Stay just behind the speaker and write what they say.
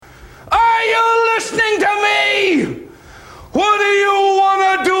listening to me? What do you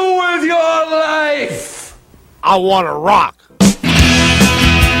want to do with your life? I want to rock.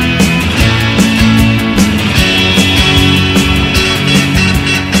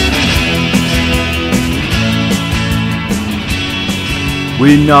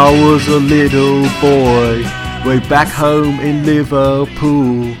 When I was a little boy, way back home in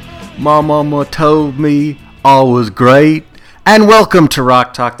Liverpool, my mama told me I was great. And welcome to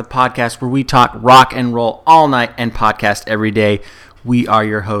Rock Talk, the podcast where we talk rock and roll all night and podcast every day. We are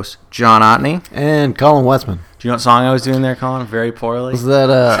your hosts, John Otney. And Colin Westman. Do you know what song I was doing there, Colin? Very poorly. Was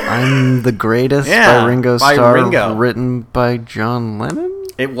that I'm the Greatest by Ringo Starr, written by John Lennon?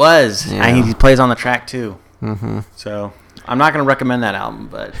 It was. Yeah. And he plays on the track, too. Mm-hmm. So, I'm not going to recommend that album,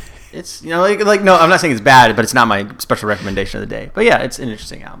 but it's, no, I'm not saying it's bad, but it's not my special recommendation of the day. But yeah, it's an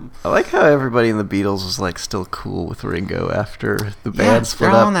interesting album. I like how everybody in the Beatles was like still cool with Ringo after the band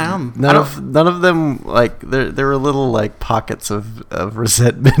split up. On the album. None of them, like, there were little like pockets of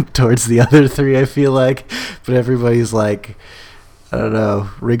resentment towards the other three, I feel like, but everybody's like, I don't know,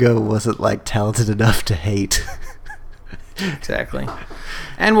 Ringo wasn't like talented enough to hate. Exactly.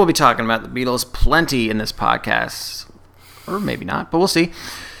 And we'll be talking about the Beatles plenty in this podcast. Or maybe not, but we'll see.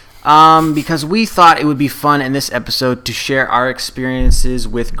 Because we thought it would be fun in this episode to share our experiences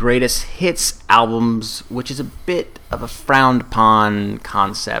with greatest hits albums, which is a bit of a frowned upon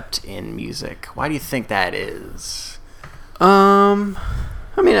concept in music. Why do you think that is? I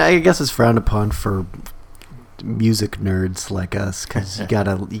mean, I guess it's frowned upon for music nerds like us, because you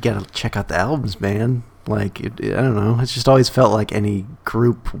gotta check out the albums, man. Like, I don't know. It's just always felt like any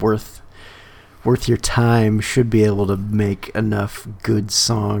group worth your time should be able to make enough good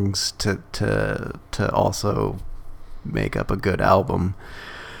songs to also make up a good album.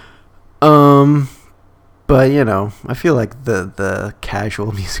 But you know, I feel like the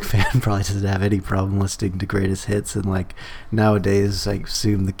casual music fan probably doesn't have any problem listening to greatest hits, and like nowadays I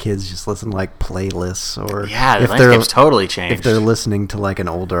assume the kids just listen to like playlists, or the landscape's totally changed. If they're listening to like an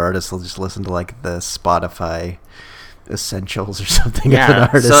older artist, they'll just listen to like the Spotify essentials or something of an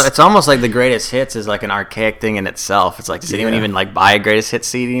artist. So it's almost like the greatest hits is like an archaic thing in itself. It's like, does anyone even like buy a greatest hits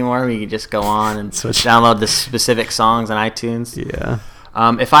CD anymore? You can just go on and download the specific songs on iTunes. Yeah.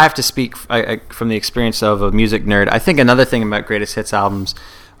 If I have to speak from the experience of a music nerd, I think another thing about greatest hits albums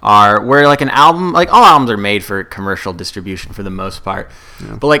are where like an album, like all albums are made for commercial distribution for the most part,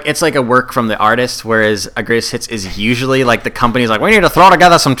 but like it's like a work from the artist, whereas a greatest hits is usually like the company's like, we need to throw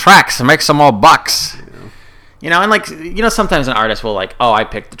together some tracks and make some more bucks. You know, and like, you know, sometimes an artist will like, oh, I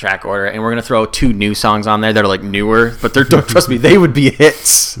picked the track order and we're going to throw 2 new songs on there that are like newer, but they're, trust me, they would be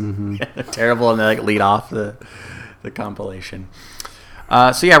hits. Mm-hmm. They're terrible, and they like lead off the compilation.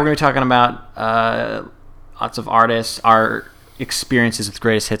 So yeah, we're going to be talking about lots of artists, our experiences with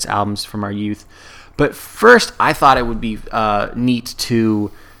greatest hits albums from our youth. But first, I thought it would be neat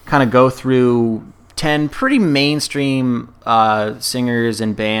to kind of go through 10 pretty mainstream singers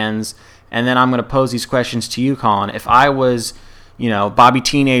and bands. And then I'm going to pose these questions to you, Colin. If I was, you know, Bobby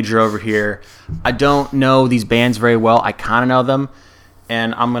Teenager over here, I don't know these bands very well. I kind of know them.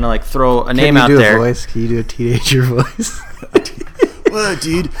 And I'm going to, like, throw a name out there. Can you do a teenager voice? Well,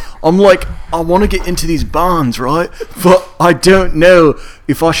 dude, I'm like, I want to get into these bands, right? But I don't know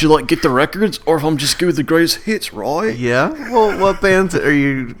if I should, like, get the records or if I'm just good with the greatest hits, right? Yeah? Well, what bands are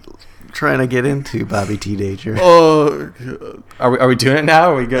you trying to get into, Bobby Teenager? Are we doing it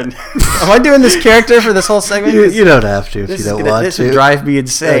now? Are we good? Am I doing this character for this whole segment? You don't have to if you don't want to. This would drive me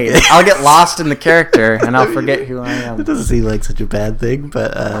insane. Okay. I'll get lost in the character and I'll forget who I am. It doesn't seem like such a bad thing,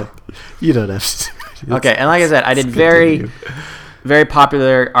 but you don't have to. Okay, and like I said, I did very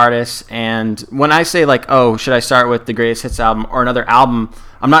popular artists, and when I say like, oh, should I start with the greatest hits album or another album,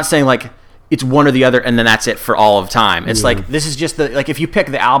 I'm not saying like it's one or the other and then that's it for all of time. It's like, this is just like, if you pick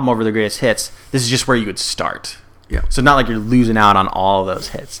the album over the greatest hits, this is just where you would start. Yeah. So not like you're losing out on all of those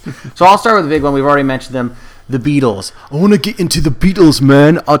hits. So I'll start with the big one. We've already mentioned them, the Beatles. I want to get into the Beatles,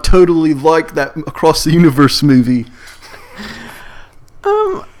 man. I totally like that Across the Universe movie.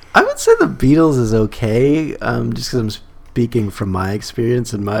 I would say the Beatles is okay, just because I'm speaking from my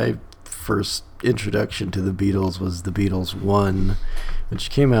experience, and my first introduction to the Beatles was the Beatles 1, which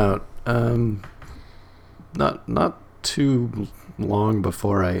came out not too long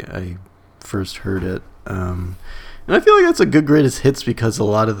before I first heard it, and I feel like that's a good greatest hits because a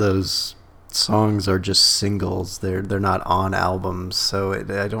lot of those songs are just singles. They're not on albums, so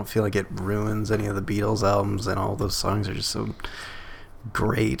I don't feel like it ruins any of the Beatles albums, and all those songs are just so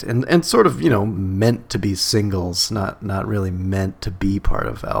great and sort of, you know, meant to be singles, not really meant to be part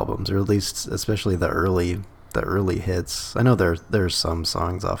of albums, or at least especially the early the early hits. I know there's some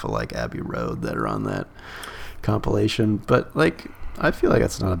songs off of like Abbey Road that are on that compilation, but like I feel like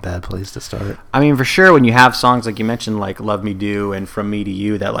that's not a bad place to start. I mean, for sure, when you have songs like you mentioned, like "Love Me Do" and "From Me to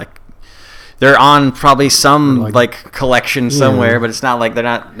You," that like they're on probably some like collection somewhere, but it's not like they're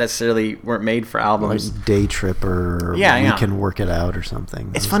not necessarily weren't made for albums. Like Day Tripper, or We Can Work It Out, or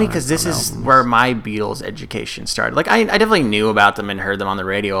something. It's funny because this is where my Beatles education started. Like I definitely knew about them and heard them on the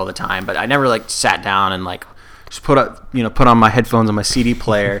radio all the time, but I never like sat down and like just put on my headphones on my CD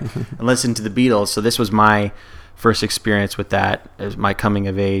player and listened to the Beatles. So this was my first experience with that as my coming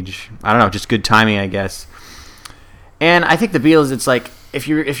of age. I don't know, just good timing, I guess. And I think the Beatles, it's like if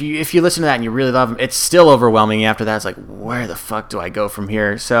you listen to that and you really love them, it's still overwhelming after that. It's like, where the fuck do I go from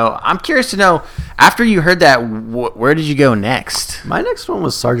here? So I'm curious to know, after you heard that, where did you go next? My next one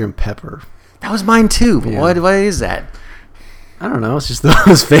was Sgt. Pepper. That was mine too. But what is that? I don't know. It's just the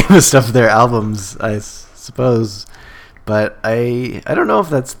most famous stuff of their albums, I suppose. But I don't know if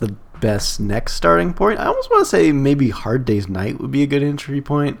that's the best next starting point. I almost want to say maybe Hard Day's Night would be a good entry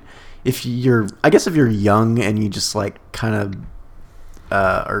point. If you're young and you just like kind of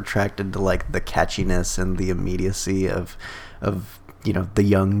are attracted to like the catchiness and the immediacy of the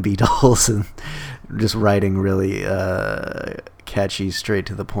young Beatles and just writing really catchy, straight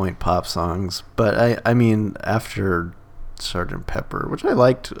to the point pop songs. But I mean, after Sgt. Pepper, which I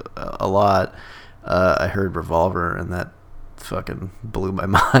liked a lot, I heard Revolver, and that fucking blew my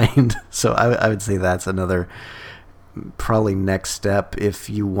mind. So I would say that's another probably next step if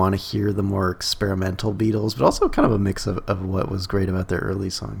you want to hear the more experimental Beatles, but also kind of a mix of what was great about their early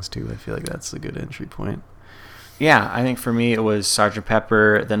songs too. I feel like that's a good entry point. Yeah, I think for me it was Sgt.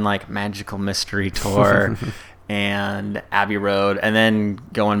 Pepper, then like Magical Mystery Tour and Abbey Road, and then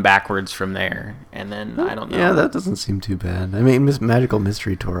going backwards from there. And then I don't know. Yeah, that doesn't seem too bad. I mean, Magical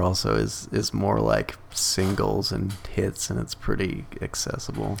Mystery Tour also is more like singles and hits, and it's pretty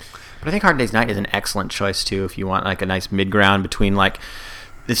accessible. But I think Hard Day's Night is an excellent choice too if you want like a nice mid-ground between like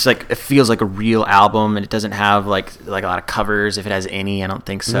it's like it feels like a real album, and it doesn't have like a lot of covers if it has any. I don't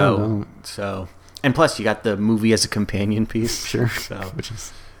think so. No. So, and plus you got the movie as a companion piece. Sure. So, which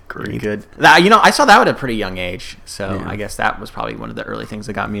is pretty good. I saw that at a pretty young age, so yeah. I guess that was probably one of the early things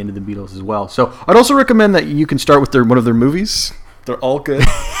that got me into the Beatles as well. So I'd also recommend that you can start with one of their movies. They're all good.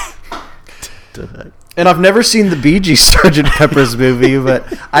 And I've never seen the Bee Gees Sgt. Pepper's movie,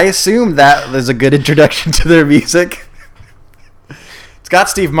 but I assume that is a good introduction to their music. It's got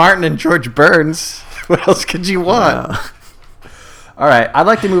Steve Martin and George Burns. What else could you want? Wow. All right, I'd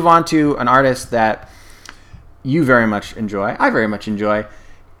like to move on to an artist that you very much enjoy. I very much enjoy.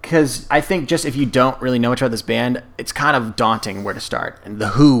 Because I think just if you don't really know much about this band, it's kind of daunting where to start. And The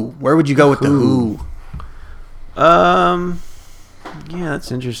Who, where would you go with The Who? Yeah,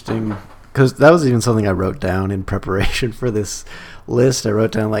 that's interesting. Because that was even something I wrote down in preparation for this list. I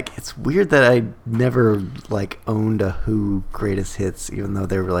wrote down, like, it's weird that I never, like, owned a Who greatest hits, even though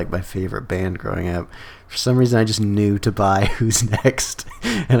they were, like, my favorite band growing up. For some reason, I just knew to buy Who's Next,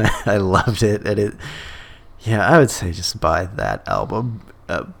 and I loved it. And I would say just buy that album.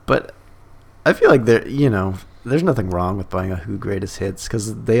 But I feel like there's nothing wrong with buying a Who greatest hits,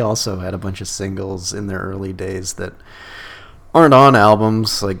 because they also had a bunch of singles in their early days that aren't on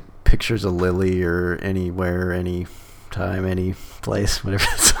albums, like Pictures of Lily or Anywhere, Anytime, Any Place, whatever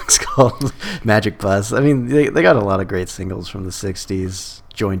that song's called, Magic Bus. I mean, they got a lot of great singles from the 60s.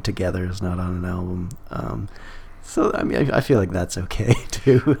 Joined Together is not on an album. So, I mean, I feel like that's okay,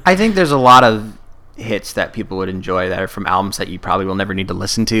 too. I think there's a lot of hits that people would enjoy that are from albums that you probably will never need to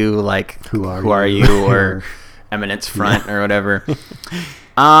listen to, like Who Are You or Eminence Front or whatever.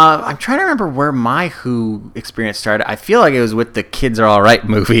 I'm trying to remember where my Who experience started. I feel like it was with the Kids Are All Right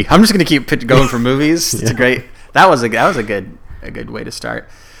movie. I'm just going to keep going for movies. It's that was a good way to start.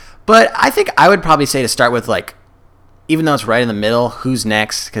 But I think I would probably say to start with, like, even though it's right in the middle, Who's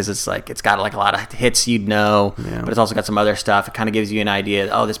Next, because it's like it's got like a lot of hits you'd know, but it's also got some other stuff. It kind of gives you an idea.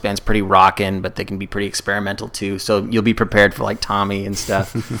 Oh, this band's pretty rockin', but they can be pretty experimental too. So you'll be prepared for like Tommy and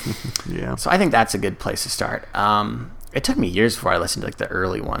stuff. Yeah. So I think that's a good place to start. It took me years before I listened to like the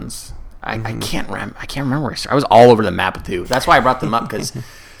early ones. I can't remember where I started. I was all over the map with Who. That's why I brought them up, because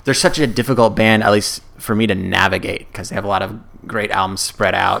they're such a difficult band, at least for me, to navigate, because they have a lot of great albums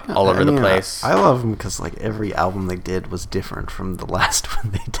spread out all over the place. I love them because like every album they did was different from the last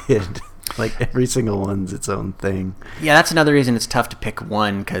one they did. Like every single one's its own thing. Yeah, that's another reason it's tough to pick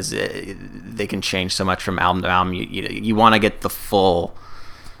one, because they can change so much from album to album. You want to get the full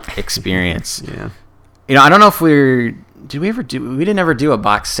experience. Yeah. I don't know if we didn't ever do a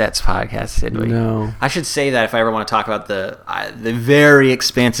box sets podcast, did we? No. I should say that if I ever want to talk about the very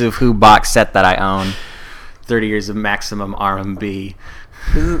expansive Who box set that I own. 30 years of maximum R&B.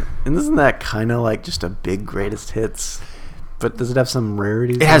 Isn't that kind of like just a big greatest hits? But does it have some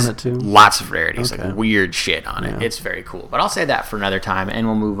rarities It has on it too? lots of rarities, Okay. like weird shit on it. Yeah. It's very cool. But I'll say that for another time, and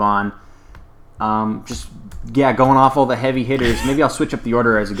we'll move on. Going off all the heavy hitters. Maybe I'll switch up the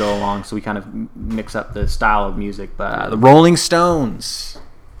order as we go along, so we kind of mix up the style of music. But the Rolling Stones.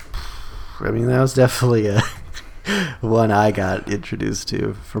 I mean, that was definitely a one I got introduced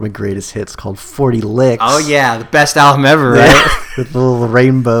to from a greatest hits called 40 Licks. Oh yeah, the best album ever, right? With the little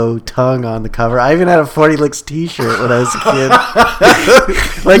rainbow tongue on the cover. I even had a 40 Licks t-shirt when I was a kid.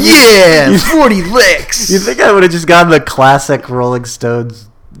 Like, Yeah, 40 Licks. You think I would have just gotten the classic Rolling Stones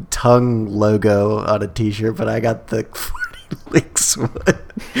tongue logo on a t-shirt, but I got the 40 Licks one.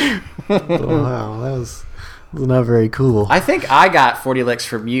 Wow, that was not very cool. I think I got 40 Licks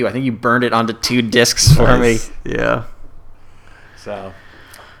from you. I think you burned it onto 2 discs for me. Yeah. So,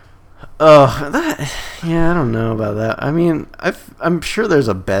 I don't know about that. I mean, I'm sure there's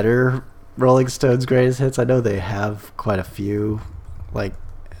a better Rolling Stones greatest hits. I know they have quite a few. Like,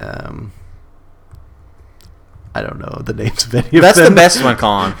 I don't know the names of any of them. that's the best one,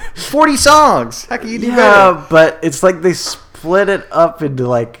 Colin. 40 songs. How can you do better? Yeah, but it's like they split it up into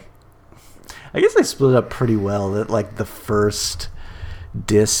like. I guess they split it up pretty well. That like the first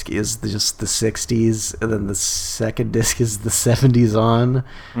disc is just the 60s, and then the second disc is the 70s on.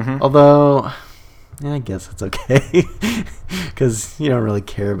 Mm-hmm. Although, I guess it's okay because you don't really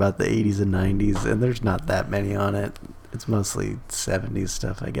care about the 80s and 90s, and there's not that many on it. It's mostly 70s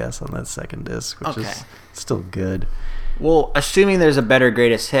stuff, I guess, on that second disc, which is still good. Well, assuming there's a better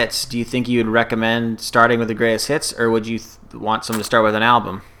greatest hits, do you think you would recommend starting with the greatest hits, or would you want someone to start with an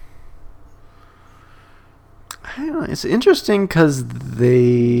album? I don't know. It's interesting because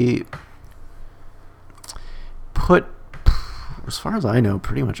they put, as far as I know,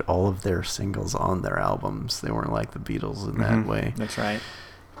 pretty much all of their singles on their albums. They weren't like the Beatles in that way. That's right.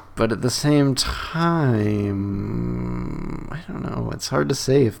 But at the same time, I don't know. It's hard to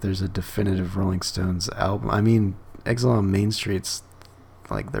say if there's a definitive Rolling Stones album. I mean, Exile on Main Street's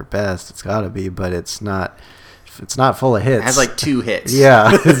like their best. It's got to be, but it's not full of hits. It has like 2 hits.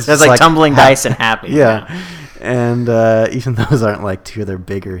 Yeah. It has like Tumbling Dice and Happy. Yeah. And even those aren't like 2 of their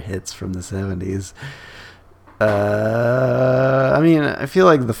bigger hits from the 70s. I mean, I feel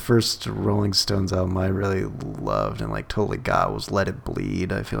like the first Rolling Stones album I really loved and like totally got was Let It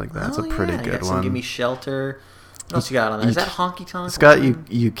Bleed. I feel like that's a pretty good one. Give Me Shelter. What else you got on there? Is that Honky Tonk? It's got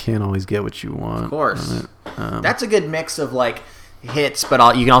You Can't Always Get What You Want. Of course. That's a good mix of like hits,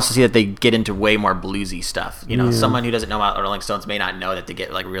 but you can also see that they get into way more bluesy stuff. You know, someone who doesn't know about the Rolling Stones may not know that they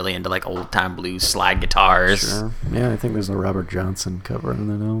get like really into like old time blues slide guitars. Sure. Yeah, I think there's a Robert Johnson cover on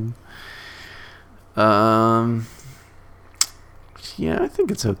that album. Yeah, I think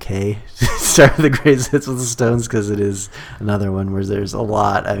it's okay to start with the greatest hits with the Stones because it is another one where there's a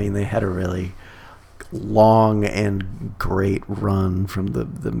lot. I mean, they had a really long and great run from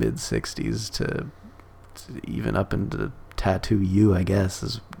the mid 60s to even up into Tattoo You, I guess,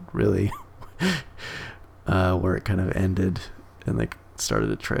 is really where it kind of ended and they started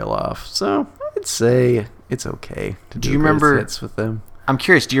to trail off. So I'd say it's okay to do remember hits with them. I'm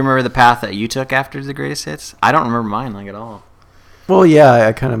curious, do you remember the path that you took after the greatest hits? I don't remember mine like at all. Well, yeah,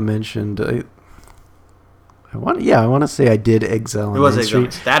 I kind of mentioned. I want to say I did Exile on Main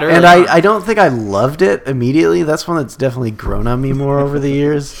Street. That early and I don't think I loved it immediately. That's one that's definitely grown on me more over the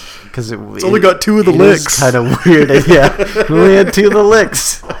years because it's only got 2 of the licks. Kind of weird. Yeah, we only had 2 of the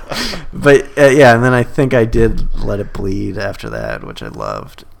licks. But yeah, and then I think I did Let It Bleed after that, which I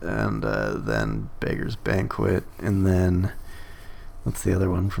loved, and then Beggar's Banquet, and then what's the other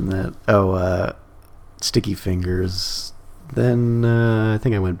one from that? Oh, Sticky Fingers. Then I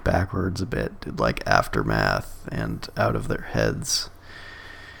think I went backwards a bit, did like Aftermath and Out of Their Heads.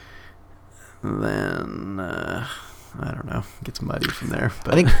 Then I don't know, it gets muddy from there.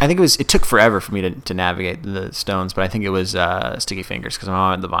 But I think it took forever for me to navigate the Stones, but I think it was Sticky Fingers because I'm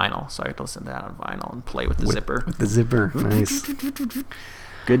on the vinyl, so I had to listen to that on vinyl and play with the zipper. With the zipper, nice.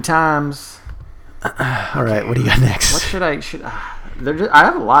 Good times. All right, what do you got next? What should I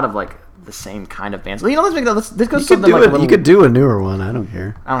have a lot of like the same kind of bands. You know, let's go you could do like you could do a newer one. I don't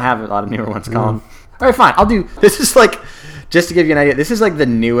care. I don't have a lot of newer ones, Colin. All right, fine. I'll do. This is like, just to give you an idea. This is like the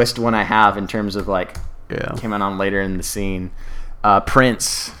newest one I have in terms of like, came on later in the scene.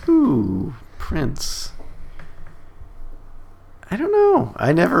 Prince. Ooh, Prince. I don't know.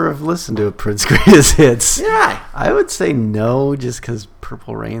 I never have listened to a Prince greatest hits. Yeah, I would say no, just because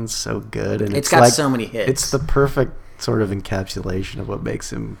Purple Rain's so good and it's got like, so many hits. It's the perfect sort of encapsulation of what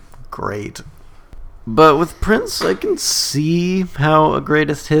makes him great. But with Prince, I can see how a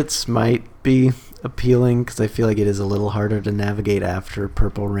greatest hits might be appealing because I feel like it is a little harder to navigate after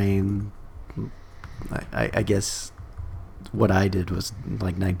Purple Rain. I guess what I did was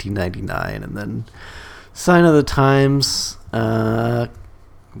like 1999 and then Sign of the Times.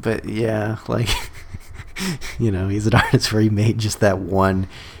 But yeah, like, he's an artist where he made just that one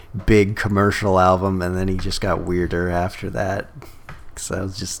big commercial album and then he just got weirder after that. So it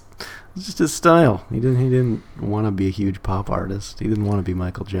was just his style. He didn't want to be a huge pop artist. He didn't want to be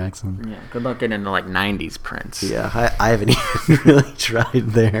Michael Jackson. Yeah, good luck getting into like 90s Prince. Yeah, I haven't even really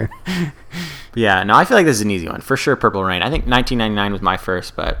tried there. Yeah, no, I feel like this is an easy one. For sure, Purple Rain. I think 1999 was my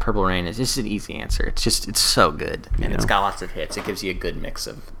first, but Purple Rain is just an easy answer. It's so good. And it's got lots of hits. It gives you a good mix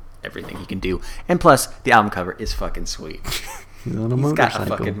of everything he can do. And plus, the album cover is fucking sweet. He's on a He's got a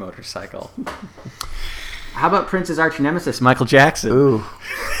fucking motorcycle. How about Prince's arch nemesis, Michael Jackson? Ooh.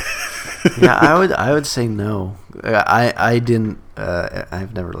 Yeah, I would say no. I didn't.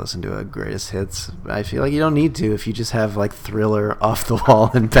 I've never listened to a greatest hits. I feel like you don't need to if you just have like Thriller, Off the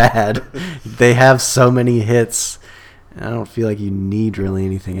Wall, and Bad. They have so many hits. I don't feel like you need really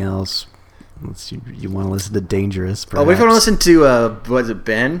anything else. Unless you want to listen to Dangerous. Perhaps. Oh, we want to listen to was it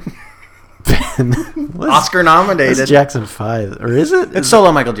Ben? Oscar nominated. That's Jackson 5, or is it? It's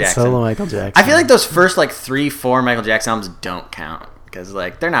solo Michael Jackson. Solo Michael Jackson. I feel like those first like 3-4 Michael Jackson albums don't count because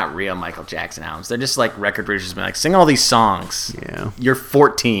like they're not real Michael Jackson albums. They're just like record producers being like, sing all these songs. Yeah. You're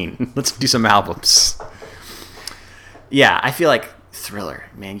 14. Let's do some albums. Yeah, I feel like Thriller.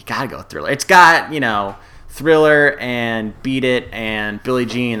 Man, you gotta go with Thriller. It's got Thriller and Beat It and Billie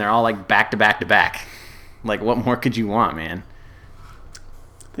Jean. They're all like back to back to back. Like, what more could you want, man?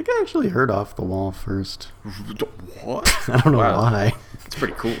 I think I actually heard Off the Wall first. What? I don't know why. It's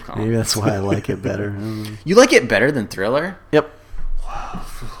pretty cool, Colin. Maybe that's why I like it better. You like it better than Thriller? Yep. Wow.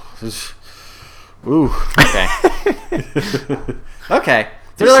 Ooh. Okay. Okay.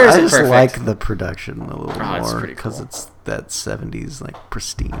 Thriller isn't I just perfect. like the production a little it's more pretty because cool. it's that 70s like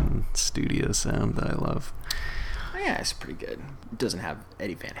pristine studio sound that I love. Yeah, it's pretty good. It doesn't have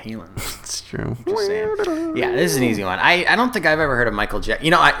Eddie Van Halen. It's true. Just saying. Yeah, this is an easy one. I don't think I've ever heard of Michael Jackson.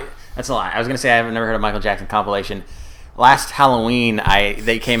 That's a lie. I was going to say I've never heard of Michael Jackson compilation. Last Halloween,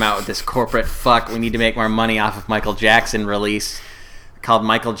 they came out with this corporate we need to make more money off of Michael Jackson release called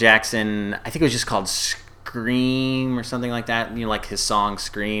Michael Jackson. I think it was just called Scream or something like that. Like his song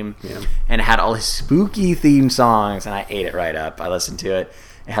Scream. Yeah. And it had all his spooky theme songs, and I ate it right up. I listened to it.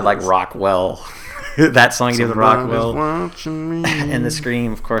 It had like Rockwell. That song he did with Rockwell. And the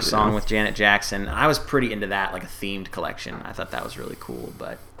Scream, of course, song with Janet Jackson. I was pretty into that, like a themed collection. I thought that was really cool,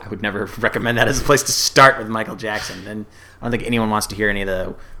 but I would never recommend that as a place to start with Michael Jackson. And I don't think anyone wants to hear any of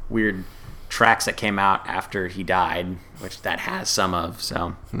the weird tracks that came out after he died, which that has some of.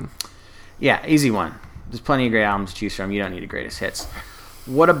 So, yeah, easy one. There's plenty of great albums to choose from. You don't need a greatest hits.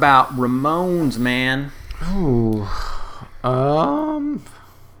 What about Ramones, man? Ooh.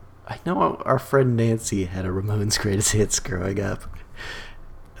 I know our friend Nancy had a Ramones greatest hits growing up.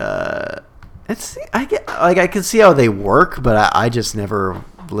 I can see how they work, but I just never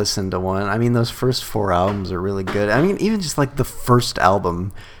listened to one. I mean, those first 4 albums are really good. I mean, even just like the first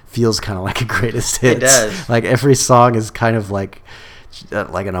album feels kind of like a greatest hits. It does. Like every song is kind of like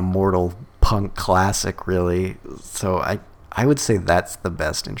an immortal punk classic, really. So I would say that's the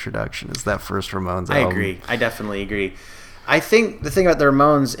best introduction, is that first Ramones album. I agree. I definitely agree. I think the thing about the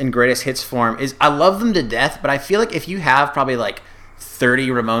Ramones in greatest hits form is I love them to death, but I feel like if you have probably like 30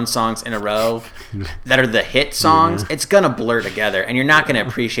 Ramones songs in a row that are the hit songs, it's going to blur together, and you're not going to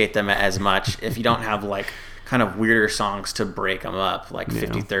appreciate them as much if you don't have like kind of weirder songs to break them up, like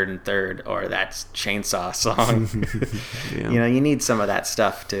 53rd and 3rd, or that's Chainsaw song. You need some of that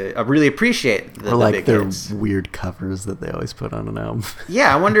stuff to really appreciate the big their hits. Weird covers that they always put on an album.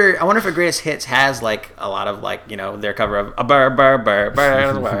 Yeah, I wonder if a greatest hits has like a lot of like their cover of a burr burr burr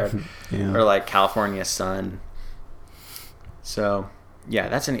burr burr, or like California Sun. So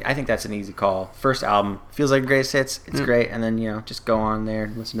yeah, I think that's an easy call. First album feels like greatest hits. It's great, and then just go on there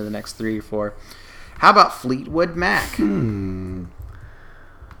and listen to the next 3 or 4. How about Fleetwood Mac? I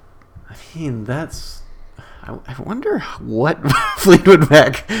mean, that's... I wonder what Fleetwood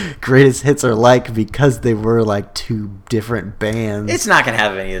Mac greatest hits are like, because they were like 2 different bands. It's not going to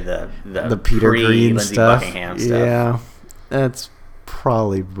have any of the Peter Green Lindsey stuff. Buckingham stuff. Yeah, that's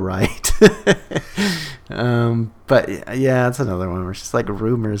probably right. But yeah, it's another one where it's just like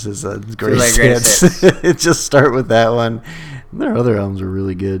Rumors is a greatest hits. Just start with that one. Their other albums are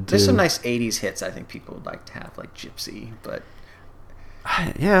really good too. There's some nice 80s hits I think people would like to have, like Gypsy, but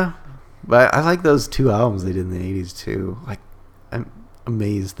yeah, but I like those 2 albums they did in the 80s too. Like,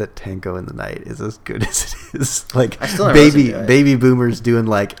 amazed that Tango in the Night is as good as it is. Like, I still never listened to it. baby boomers doing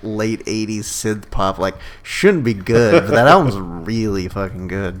like late 80s synth pop like shouldn't be good, but that album's really fucking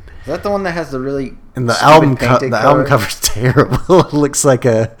good. Is that the one that has the really And the stupid album painted album cover? cover's terrible. It looks like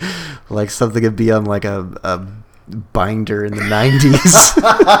something that'd be on like a binder in the 90s.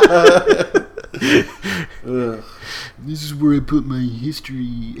 This is where I put my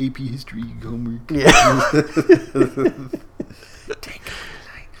AP history homework. Yeah.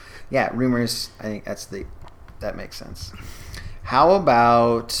 Yeah, Rumors. I think that makes sense. How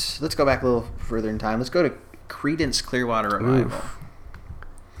about, let's go back a little further in time. Let's go to Creedence Clearwater Revival. Oof.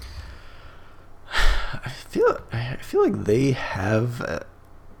 I feel like they have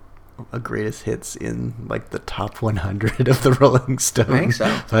a greatest hits in like the top 100 of the Rolling Stones. I think so.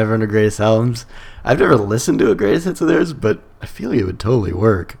 500 greatest albums. I've never listened to a greatest hits of theirs, but I feel like it would totally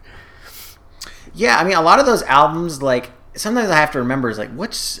work. Yeah, I mean, a lot of those albums, like, sometimes I have to remember, is like,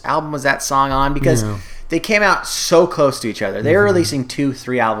 which album was that song on? Because they came out so close to each other. They were releasing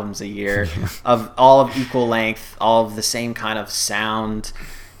 2-3 albums a year of all of equal length, all of the same kind of sound.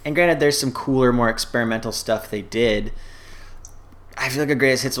 And granted, there's some cooler, more experimental stuff they did. I feel like a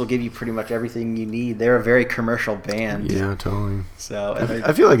greatest hits will give you pretty much everything you need. They're a very commercial band. Yeah, totally. So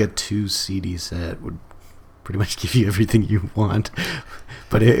I feel like a 2 CD set would pretty much give you everything you want,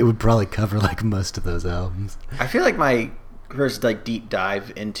 but it would probably cover like most of those albums. I feel like my first like deep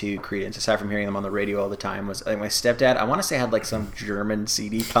dive into Creedence, aside from hearing them on the radio all the time, was like my stepdad. I want to say had like some German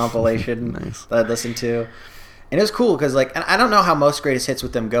CD compilation Nice. that I'd listened to. And it was cool because, like, and I don't know how most greatest hits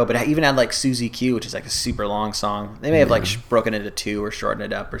with them go, but I even had, like, Susie Q, which is, like, a super long song. They may have, like, broken it into 2 or shortened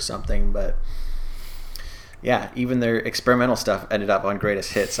it up or something, but, yeah, even their experimental stuff ended up on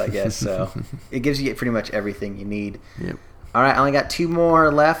greatest hits, I guess. So it gives you pretty much everything you need. Yep. All right, I only got 2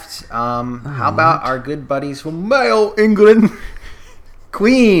 more left. How about our good buddies from Mayo, England?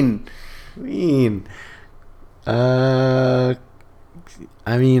 Queen.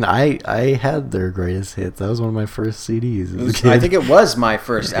 I mean, I had their greatest hits. That was one of my first CDs as a kid. I think it was my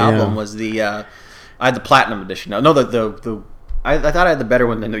first album. Was the I had the platinum edition. No, I thought I had the better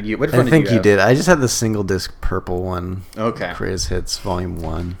one than you. Which one I think did you have? did. I just had the single disc purple one. Okay. Greatest Hits Volume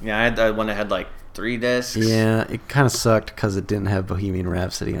 1. Yeah, I had the one that had like 3 discs. Yeah, it kind of sucked because it didn't have Bohemian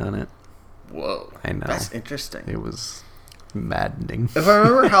Rhapsody on it. Whoa. I know. That's interesting. It was maddening. If I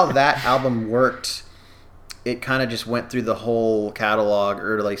remember how that album worked, it kind of just went through the whole catalog,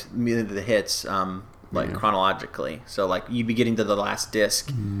 or like the hits, chronologically. So like you'd be getting to the last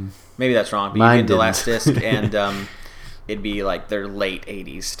disc. Maybe that's wrong, but Mine you'd get to the didn't. last disc, and it'd be like their late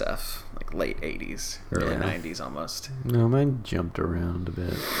 80s stuff. Like late 80s, early 90s almost. No, mine jumped around a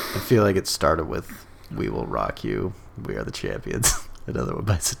bit. I feel like it started with We Will Rock You, We Are the Champions, another one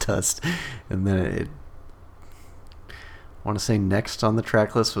by Satust. And then it I want to say next on the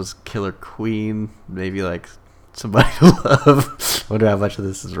track list was Killer Queen, maybe like Somebody to Love. Wonder how much of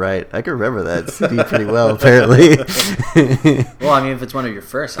this is right. I can remember that CD pretty well, apparently. Well, I mean, if it's one of your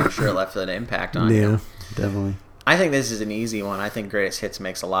first, I'm sure it left an impact on you. Yeah, definitely. I think this is an easy one. I think Greatest Hits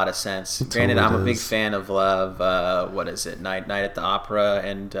makes a lot of sense. It Granted, totally I'm a big does. fan of Love. What is it? Night at the Opera,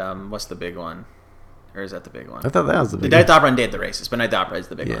 and what's the big one? Or is that the big one? I thought that was the The big Night at one. the Opera and Day at the Races, but Night at the Opera is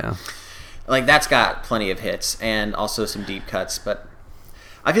the big one. Yeah. Like, that's got plenty of hits and also some deep cuts, but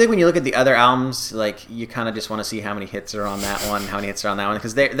I feel like when you look at the other albums, like, you kind of just want to see how many hits are on that one, how many hits are on that one,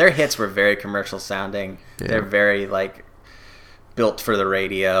 because their hits were very commercial sounding. Yeah. They're very, like, built for the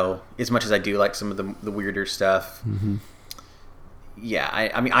radio, as much as I do like some of the weirder stuff. Mm-hmm. Yeah,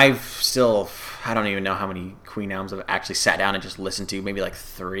 I mean, I don't even know how many Queen albums I've actually sat down and just listened to, maybe like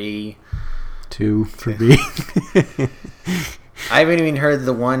 3. 2 for me. I haven't even heard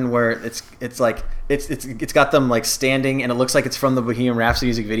the one where it's got them like standing and it looks like it's from the Bohemian Rhapsody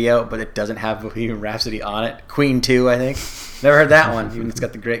music video, but it doesn't have Bohemian Rhapsody on it. Queen 2, I think. Never heard that one, even it's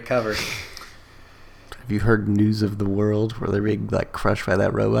got the great cover. Have you heard News of the World where they're being like crushed by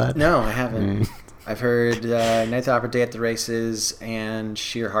that robot? No, I haven't. I've heard Night at the Opera, Day at the Races, and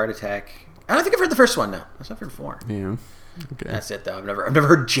Sheer Heart Attack. I don't think I've heard the first one, no. I've heard 4. Yeah. Okay. That's it, though. I've never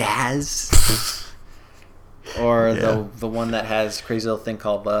heard Jazz. Or the one that has Crazy Little Thing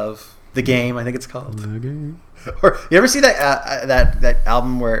Called Love. The Game, I think it's called. Okay. Or you ever see that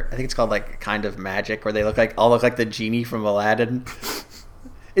album where I think it's called like Kind of Magic, where they look like the genie from Aladdin?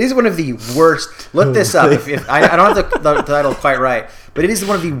 It is one of the worst. Look this up. If I don't have the title quite right, but it is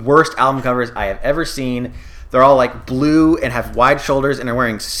one of the worst album covers I have ever seen. They're all like blue and have wide shoulders and are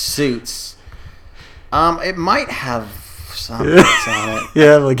wearing suits. It might have some bits on it.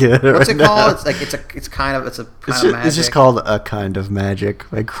 Yeah, I'm looking at it. What's right it called? now. It's like it's kind of magic. It's just called A Kind of Magic.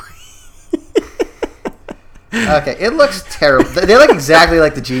 Like, Okay, it looks terrible. They look exactly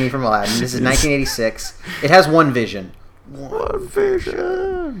like the genie from Aladdin. This is 1986. It has one vision. One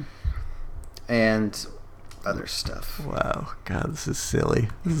vision. And other stuff. Wow, God, this is silly.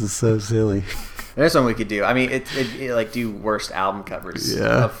 This is so silly. There's something we could do. I mean, it like do worst album covers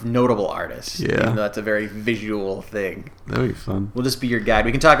Yeah. of notable artists. Yeah. Even though that's a very visual thing. That'd be fun. We'll just be your guide.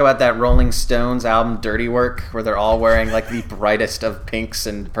 We can talk about that Rolling Stones album, Dirty Work, where they're all wearing like the brightest of pinks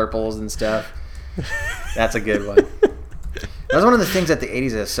and purples and stuff. That's a good one. That was one of the things that the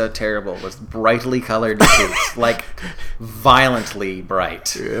 80s is so terrible, was brightly colored suits. Like, violently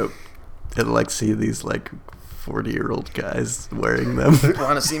bright. Yep. I'd like see these like 40-year-old guys wearing them.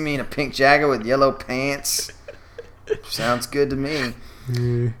 Want to see me in a pink jacket with yellow pants? Sounds good to me.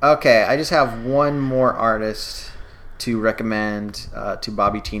 Okay, I just have one more artist to recommend to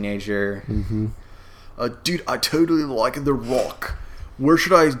Bobby Teenager. Mm-hmm. Dude, I totally like The Rock. Where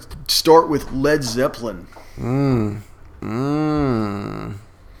should I start with Led Zeppelin?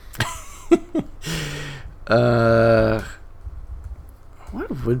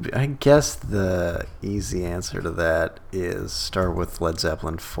 What would be? I guess the easy answer to that is start with Led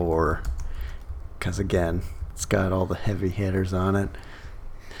Zeppelin 4, because again, it's got all the heavy hitters on it.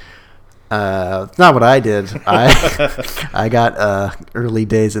 It's not what I did. I got Early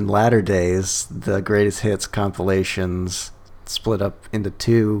Days and Latter Days, the greatest hits compilations, split up into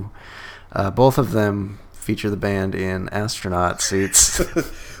two. Both of them feature the band in astronaut suits.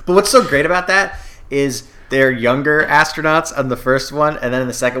 But what's so great about that is they're younger astronauts on the first one, and then in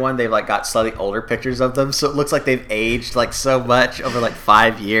the second one they've like got slightly older pictures of them, so it looks like they've aged like so much over like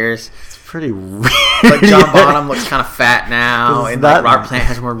 5 years. It's pretty weird. Like John Bonham looks kind of fat now, It's and not- like Robert Plant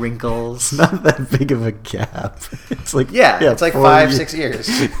has more wrinkles. It's not that big of a gap. It's like It's like 4 5-6 years.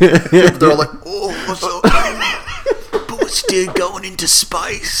 They're all like, Oh, what's up? But we're still going into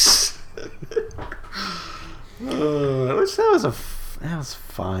space. Which that was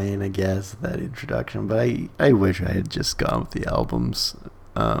fine, I guess, that introduction. But I wish I had just gone with the albums.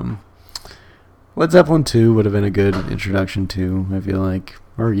 Led Zeppelin 2 would have been a good introduction too, I feel like,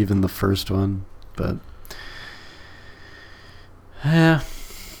 or even the first one. But yeah,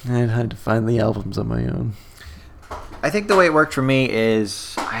 I had to find the albums on my own. I think the way it worked for me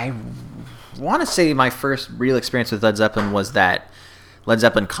is I want to say my first real experience with Led Zeppelin was that Led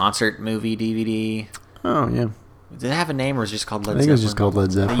Zeppelin concert movie DVD. Oh yeah. Did it have a name, or was it just called Led I think Zeppelin? it was just called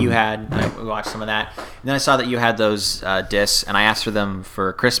Led Zeppelin. That you had. I watched some of that. And then I saw that you had those discs, and I asked for them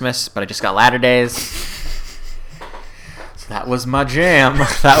for Christmas, but I just got Latter Days. So that was my jam.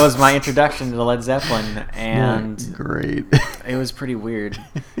 That was my introduction to Led Zeppelin, and Great. it was pretty weird.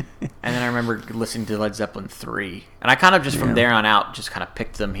 And then I remember listening to Led Zeppelin 3. And I kind of just from Yeah. there on out just kind of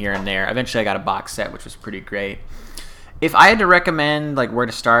picked them here and there. Eventually I got a box set, which was pretty great. If I had to recommend like where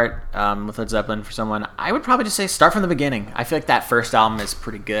to start with Led Zeppelin for someone, I would probably just say start from the beginning. I feel like that first album is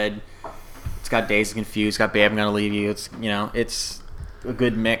pretty good. It's got Dazed and Confused, it's got Babe I'm Gonna Leave You. It's, you know, it's a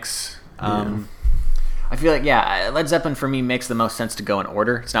good mix. I feel like, Led Zeppelin for me makes the most sense to go in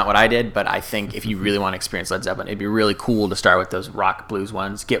order. It's not what I did, but I think if you really want to experience Led Zeppelin, it'd be really cool to start with those rock blues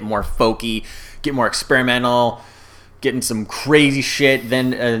ones. Get more folky, get more experimental, get in some crazy shit,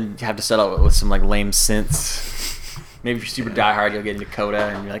 then have to settle with some like lame synths. Maybe if you're super diehard, you'll get into Coda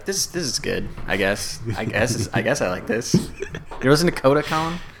and you're like, this is good. I guess I like this. You listen to Coda,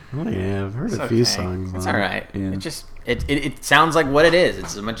 Colin? Oh yeah, I've heard It's a few okay. songs. It's on all right. Yeah. It just it sounds like what it is.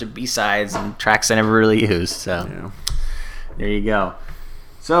 It's a bunch of B-sides and tracks I never really used. So Yeah. there you go.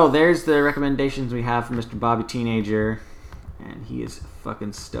 So there's the recommendations we have for Mr. Bobby Teenager, and he is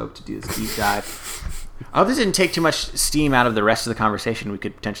fucking stoked to do this deep dive. I hope this didn't take too much steam out of the rest of the conversation we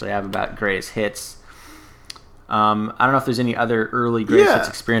could potentially have about greatest hits. I don't know if there's any other early greatest hits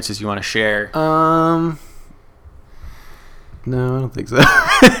experiences you want to share. No, I don't think so.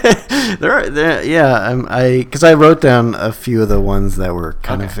 Because I wrote down a few of the ones that were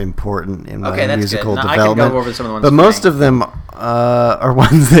kind of important in my that's musical good. No, development. I can go over some of the ones but for most me. of them are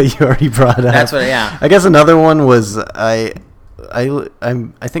ones that you already brought up. That's what, yeah. I guess another one was I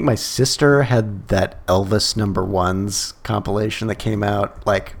think my sister had that Elvis number ones compilation that came out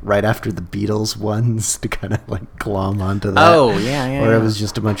like right after the Beatles ones to kind of like glom onto that. Oh, yeah. Where it was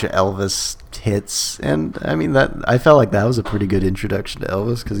just a bunch of Elvis hits, and I mean that I felt like that was a pretty good introduction to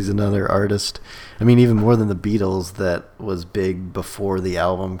Elvis because he's another artist. I mean, even more than the Beatles, that was big before the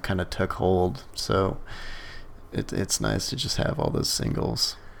album kind of took hold. So it's nice to just have all those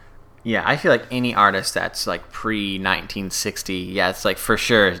singles. Yeah, I feel like any artist that's like pre-1960, it's like for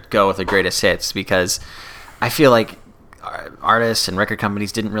sure go with the greatest hits, because I feel like artists and record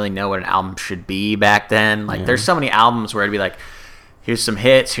companies didn't really know what an album should be back then. Like there's so many albums where it'd be like, here's some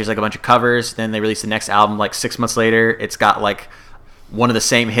hits, here's like a bunch of covers. Then they release the next album like 6 months later. It's got like one of the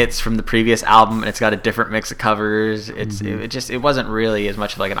same hits from the previous album, and it's got a different mix of covers. It wasn't really as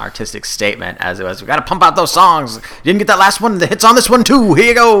much of like an artistic statement as it was, we got to pump out those songs. You didn't get that last one, the hit's on this one too. Here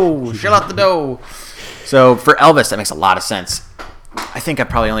you go, shell out the dough. So for Elvis, that makes a lot of sense. I think I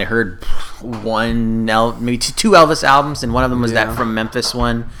probably only heard maybe two Elvis albums, and one of them was that From Memphis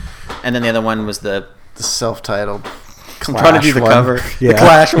one, and then the other one was the self-titled I'm trying to do the one. cover. Yeah. The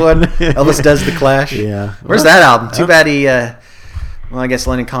Clash one. Elvis does the Clash. Yeah. Where's that album? Too bad he... well, I guess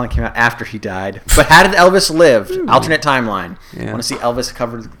London Calling came out after he died. But how did Elvis live? Alternate timeline. Yeah. I want to see Elvis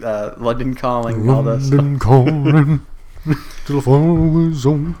cover London Calling and all those stuff. London calling. Telephone is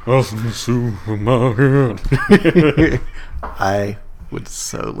on. I would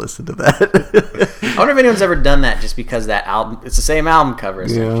so listen to that. I wonder if anyone's ever done that just because that album... It's the same album cover,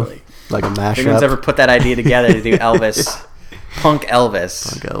 essentially. Yeah. Like a mashup. If anyone's ever put that idea together to do Elvis... Punk Elvis.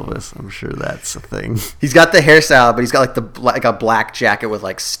 Punk Elvis. I'm sure that's a thing. He's got the hairstyle, but he's got like a black jacket with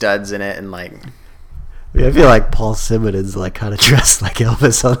like studs in it and like... Yeah, I feel like Paul Simon's like kind of dressed like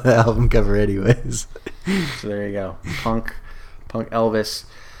Elvis on the album cover anyways. So there you go. Punk Elvis.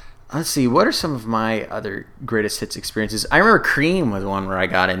 Let's see, what are some of my other greatest hits experiences? I remember Cream was one where I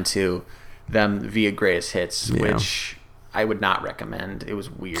got into them via greatest hits, which I would not recommend. It was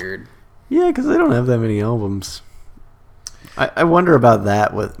weird. Yeah, because they don't have that many albums. I wonder about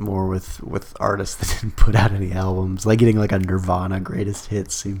that with artists that didn't put out any albums. Like getting like a Nirvana greatest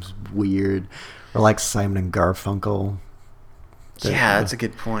hits seems weird. Or like Simon and Garfunkel. Yeah, that's a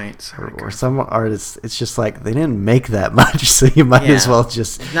good point. Or some artists, it's just like they didn't make that much, so you might as well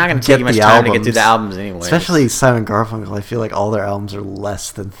just it's not going to take you much time to get through the albums anyway. Especially Simon Garfunkel, I feel like all their albums are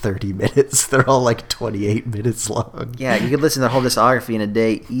less than 30 minutes. They're all like 28 minutes long. Yeah, you could listen to the whole discography in a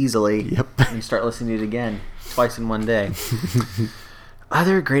day easily. Yep. And you start listening to it again twice in one day.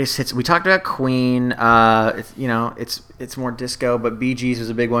 Other greatest hits. We talked about Queen. It's more disco, but Bee Gees was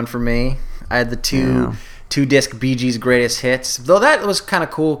a big one for me. I had the two disc Bee Gees greatest hits, though that was kind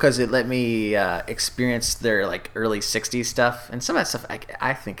of cool because it let me experience their like early 60s stuff, and some of that stuff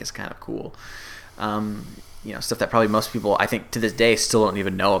I think is kind of cool. Stuff that probably most people I think to this day still don't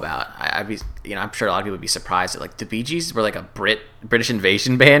even know about. I'm sure a lot of people would be surprised that like the Bee Gees were like a British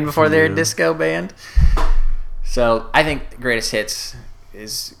invasion band before they were a disco band. So I think greatest hits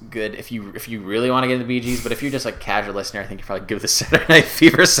is good if you really want to get into the Bee Gees, but if you're just like casual listener, I think you probably give the Saturday Night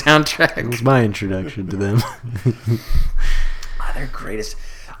Fever soundtrack. It was my introduction to them. They're greatest.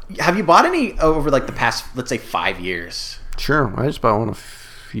 Have you bought any over like the past, let's say, 5 years? Sure, I just bought one a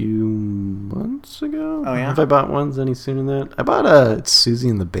few months ago. Oh yeah. Have I bought ones any sooner than that? I bought Susie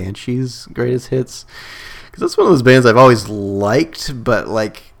and the Banshees greatest hits because that's one of those bands I've always liked, but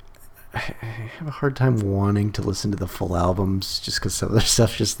like. I have a hard time wanting to listen to the full albums just because some of their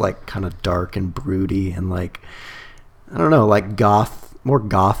stuff's just like kind of dark and broody and like I don't know, like more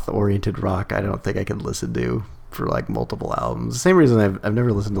goth oriented rock. I don't think I could listen to for like multiple albums. The same reason I've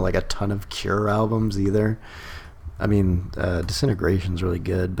never listened to like a ton of Cure albums either. I mean, Disintegration's really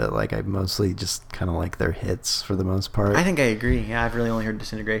good, but like I mostly just kind of like their hits for the most part. I think I agree. Yeah, I've really only heard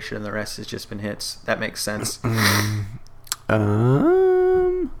Disintegration, and the rest has just been hits. That makes sense.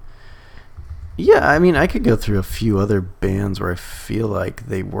 Yeah, I mean, I could go through a few other bands where I feel like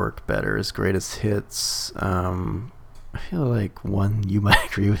they work better as greatest hits. I feel like one you might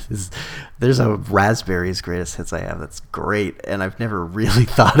agree with is there's a Raspberries greatest hits I have that's great, and I've never really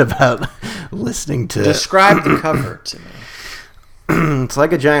thought about listening to. Describe the cover to me. It's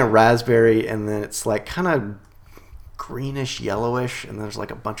like a giant raspberry, and then it's like kind of greenish yellowish, and there's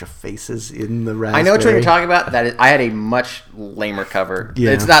like a bunch of faces in the raspberry. I know which one you're talking about. I had a much lamer cover.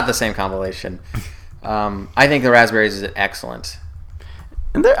 Yeah. It's not the same compilation. I think the Raspberries is excellent.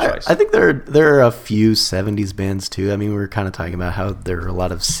 And I think there are a few 70s bands too. I mean, we were kind of talking about how there are a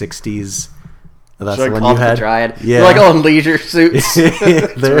lot of 60s. That's Should the I one call you it had. the Triad? Yeah, They're like all in leisure suits.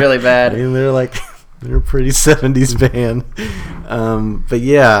 It's really bad. I mean, they're a pretty 70s band. But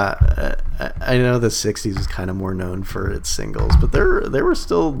yeah, I know the 60s was kind of more known for its singles, but there were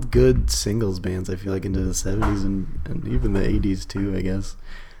still good singles bands, I feel like, into the 70s and even the 80s too, I guess.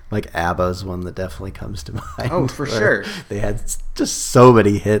 Like ABBA's one that definitely comes to mind. Oh, for sure. They had just so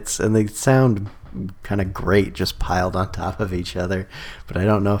many hits, and they sound kind of great just piled on top of each other. But I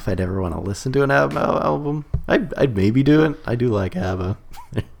don't know if I'd ever want to listen to an ABBA album. I'd maybe do it. I do like ABBA.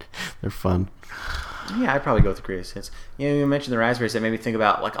 They're fun. Yeah, I'd probably go with the greatest hits. You mentioned the Raspberries. That made me think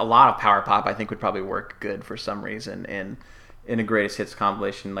about like a lot of power pop. I think would probably work good for some reason. And in a greatest hits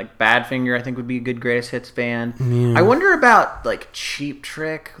compilation. Like Badfinger, I think would be a good greatest hits band. Yeah. I wonder about like Cheap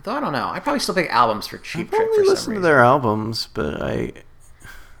Trick. Though I don't know. I'd probably still pick albums for Cheap Trick for some listen reason. to their albums, but I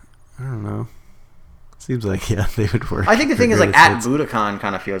don't know. Seems like they would work. I think the for thing is like greatest At hits. Budokan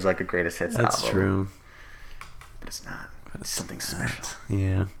kind of feels like a greatest hits That's album. true. But it's not. It's something special.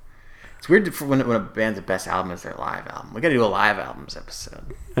 Yeah. It's weird when a band's best album is their live album. We got to do a live albums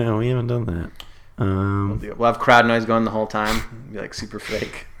episode. Yeah, we haven't done that. We'll have crowd noise going the whole time. It'll be like super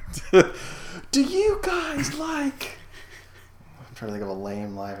fake. Do you guys like? I'm trying to think of a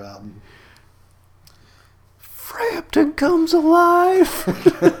lame live album. Frampton Comes Alive.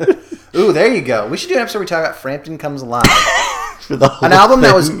 Ooh, there you go. We should do an episode where we talk about Frampton Comes Alive. For the whole An album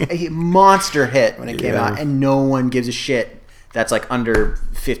that was thing. a monster hit when it came Yeah. out, and no one gives a shit that's like under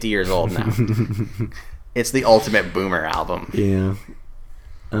 50 years old now. It's the ultimate boomer album. Yeah.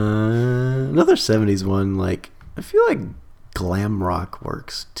 Another 70s one, like, I feel like glam rock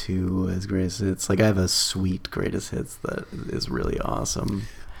works too as greatest hits. Like, I have a sweet greatest hits that is really awesome.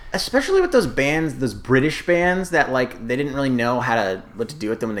 Especially with those bands, those British bands that like they didn't really know what to do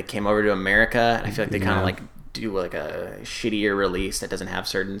with them when they came over to America. And I feel like they kind of like do like a shittier release that doesn't have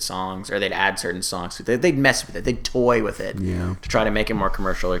certain songs, or they'd add certain songs. They'd mess with it. They'd toy with it Yeah. to try to make it more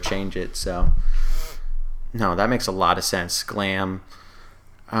commercial or change it. So no, that makes a lot of sense. Glam.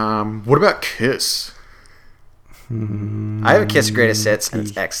 What about Kiss? I have a Kiss greatest hits, and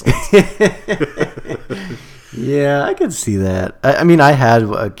it's excellent. Yeah, I could see that. I mean, I had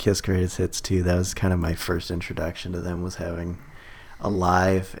a Kiss greatest hits too. That was kind of my first introduction to them, was having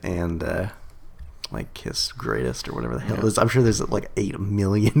Alive and like Kiss greatest or whatever the hell it is. I'm sure there's like 8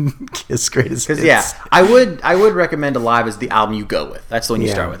 million Kiss greatest hits. Because yeah, I would recommend Alive as the album you go with. That's the one you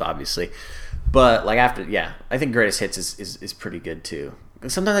Yeah. start with, obviously. But like after, yeah, I think Greatest Hits is pretty good too.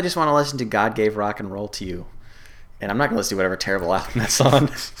 Sometimes I just want to listen to God Gave Rock and Roll to You, and I'm not gonna listen to whatever terrible album that's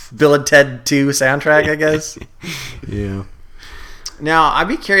on. Bill and Ted 2 soundtrack, I guess. Yeah. Now I'd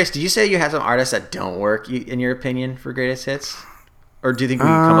be curious. Did you say you had some artists that don't work in your opinion for Greatest Hits, or do you think we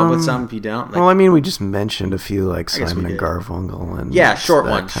can come up with some if you don't? Like, Well, I mean, we just mentioned a few like I guess Simon we and did. Garfunkel and Yeah, short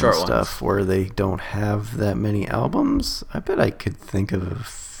that ones, kind short of ones. stuff where they don't have that many albums. I bet I could think of a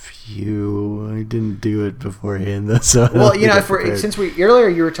few. I didn't do it beforehand though, so I don't well, you think know, I'm prepared. since earlier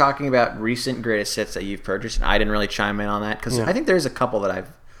you were talking about recent Greatest Hits that you've purchased, and I didn't really chime in on that because Yeah. I think there's a couple that I've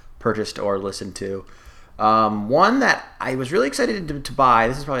purchased or listened to. One that I was really excited to buy.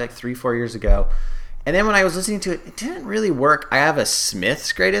 This is probably like 3-4 years ago. And then when I was listening to it, it didn't really work. I have a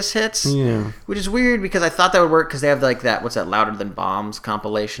Smith's Greatest Hits, Yeah. which is weird because I thought that would work because they have like that, what's that, Louder Than Bombs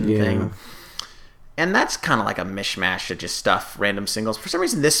compilation Yeah. thing. And that's kind of like a mishmash of just stuff, random singles. For some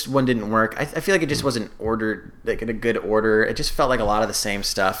reason, this one didn't work. I feel like it just wasn't ordered like in a good order. It just felt like a lot of the same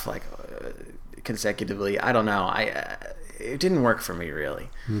stuff, like consecutively. I don't know. It didn't work for me really.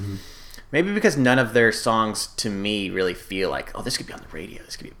 Mm-hmm. Maybe because none of their songs to me really feel like, oh, this could be on the radio.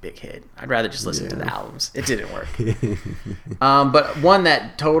 This could be a big hit. I'd rather just listen to the albums. It didn't work. But one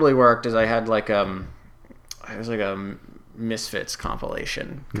that totally worked is I had like it was like a Misfits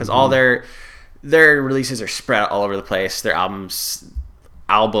compilation because all their releases are spread all over the place. Their albums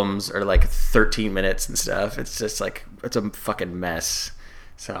are like 13 minutes and stuff. It's just like it's a fucking mess.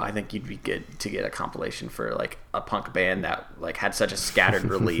 So I think you'd be good to get a compilation for like a punk band that like had such a scattered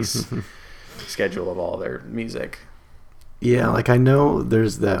release schedule of all their music. Yeah, like I know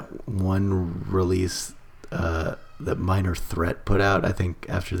there's that one release that Minor Threat put out, I think,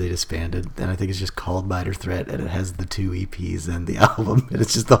 after they disbanded, and I think it's just called Minor Threat, and it has the 2 EPs and the album, and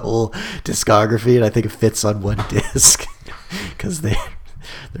it's just the whole discography, and I think it fits on one disc because their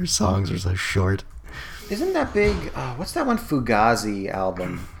songs are so short. Isn't that big? What's that one Fugazi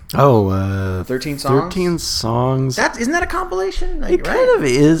album? Oh, 13 songs? 13 songs. Isn't that a compilation? Like, It kind right? of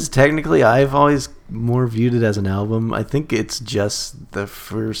is, technically. I've always more viewed it as an album. I think it's just the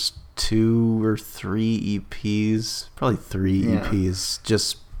first 2 or 3 EPs, probably 3 Yeah. EPs,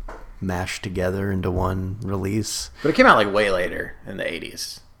 just mashed together into one release. But it came out like way later in the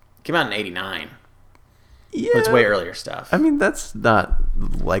 80s. It came out in 89. Yeah. But it's way earlier stuff. I mean, that's not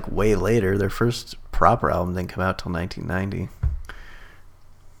like way later. Their first proper album didn't come out till 1990.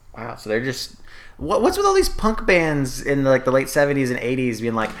 Wow, so they're just... What's with all these punk bands in like the late 70s and 80s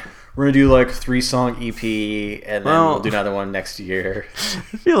being like, we're going to do like 3-song EP and then Well- we'll do another one next year.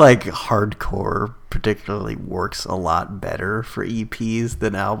 I feel like hardcore particularly works a lot better for EPs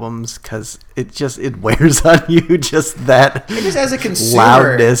than albums because it wears on you just that It just as a consumer,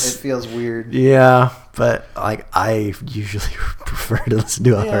 loudness. it feels weird. Yeah, but like I usually prefer to listen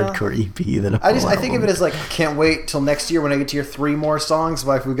to a Yeah. hardcore EP than a I full think of album. it as like, I can't wait till next year when I get to your 3 more songs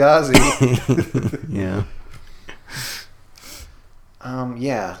by Fugazi. Yeah.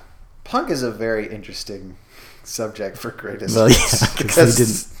 Yeah. Punk is a very interesting subject for greatest Well, hits. yeah, because they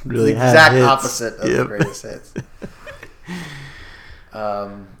didn't really the have exact hits. opposite of the Yep. greatest hits.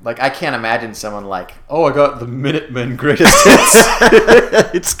 Like, I can't imagine someone like, oh, I got the Minutemen greatest hits.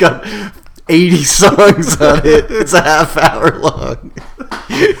 It's got 80 songs on it. It's a half hour long.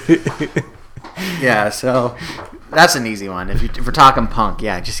 Yeah, so that's an easy one. If we're talking punk,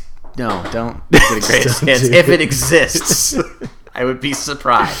 yeah, just don't get a greatest Don't hits do if it. it exists. I would be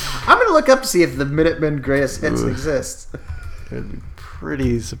surprised. I'm gonna look up to see if the Minutemen greatest hits exists. I'd be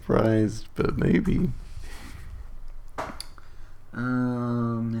pretty surprised, but maybe.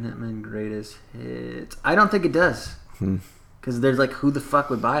 Minutemen greatest hits. I don't think it does. Because there's like, who the fuck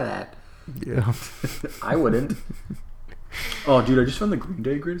would buy that? Yeah. I wouldn't. Oh, dude, I just found the Green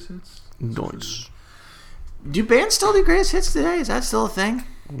Day greatest hits. Noise. Do bands still do greatest hits today? Is that still a thing?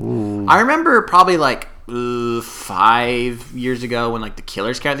 Ooh. I remember probably like 5 years ago when like the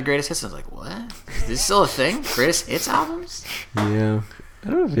Killers carried the greatest hits. I was like, what? Is this still a thing? Greatest hits albums? Yeah. I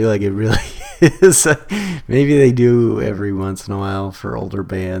don't feel like it really is. Maybe they do every once in a while for older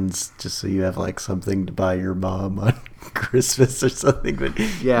bands, just so you have like something to buy your mom on Christmas or something. But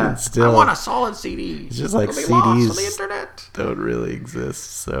Yeah. it's still, I want a solid CD. it's just like It'll be lost on the CDs internet. don't really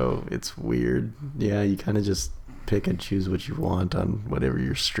exist, so it's weird. Yeah, you kind of just pick and choose what you want on whatever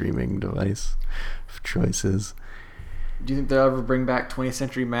your streaming device of choice is. Do you think they'll ever bring back 20th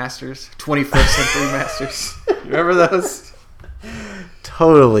Century Masters? 21st Century Masters? You remember those?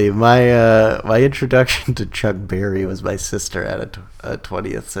 Totally. My introduction to Chuck Berry was my sister at a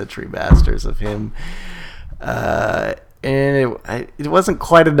 20th Century Masters of him, and it wasn't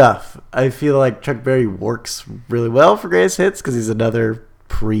quite enough. I feel like Chuck Berry works really well for greatest hits because he's another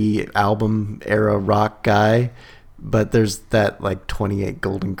pre-album era rock guy, but there's that like 28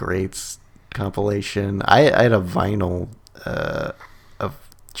 Golden Greats compilation. I had a vinyl of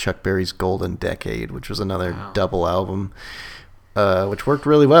Chuck Berry's Golden Decade, which was another double album. Which worked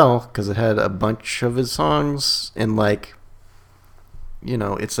really well because it had a bunch of his songs and like, you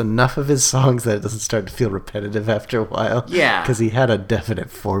know, it's enough of his songs that it doesn't start to feel repetitive after a while. Yeah. Because he had a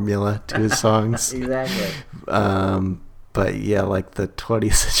definite formula to his songs. Exactly. But yeah, like the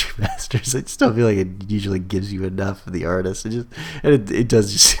 20th Century Masters, I still feel like it usually gives you enough of the artist. It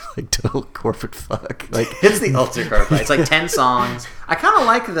does just seem like total corporate fuck. Like It's the ultra corporate. It's like 10 songs. I kind of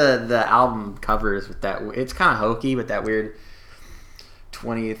like the album covers with that. It's kind of hokey with that weird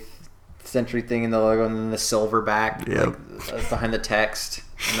 20th century thing in the logo and then the silver back like, behind the text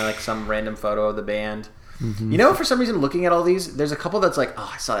and then like some random photo of the band. You know, for some reason, looking at all these, there's a couple that's like,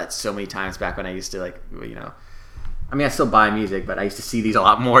 oh, I saw that so many times back when I used to like, you know, I mean, I still buy music, but I used to see these a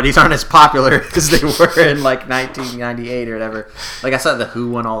lot more. These aren't as popular as they were in like 1998 or whatever. Like I saw the Who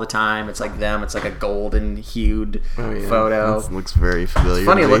one all the time. It's like them. It's like a golden hued photo. That looks very familiar. It's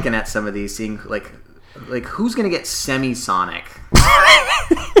funny to me. looking at some of these, seeing like who's gonna get Semisonic?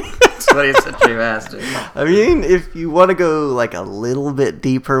 20th Century Masters. I mean, if you want to go like a little bit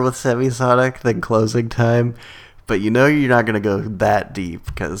deeper with Semisonic than Closing Time, but you know you're not going to go that deep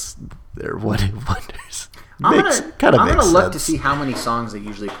because they're one-hit wonders. I'm gonna makes look sense. to see how many songs they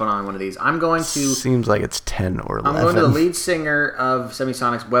usually put on one of these. I'm going to. Seems like it's 10 or 11. I'm going to the lead singer of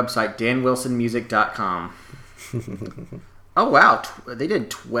Semisonic's website, danwilsonmusic.com. Oh wow, they did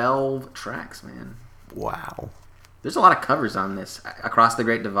 12 tracks, man. Wow. There's a lot of covers on this. Across the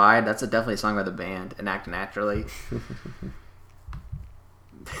Great Divide, that's definitely a song by the band. And Act Naturally.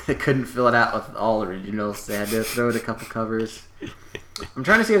 They couldn't fill it out with all originals. They had to throw in a couple covers. I'm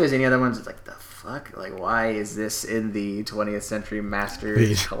trying to see if there's any other ones. It's like, the fuck? Like, why is this in the 20th Century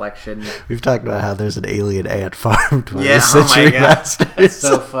Masters collection? We've talked about how there's an alien ant farm 20th Yeah, Century oh my god. Masters. It's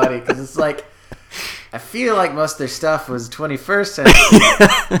so funny because it's like, I feel like most of their stuff was 21st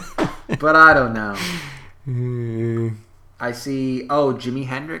century. But I don't know. I see, Jimi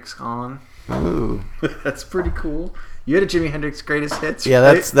Hendrix calling. Ooh. That's pretty cool. You had a Jimi Hendrix greatest hits. Yeah,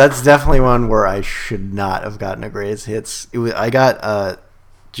 right? that's definitely one where I should not have gotten a greatest hits. I got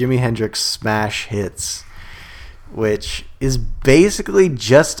Jimi Hendrix Smash Hits, which is basically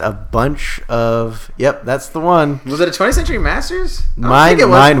just a bunch of. Yep, that's the one. Was it a 20th Century Masters?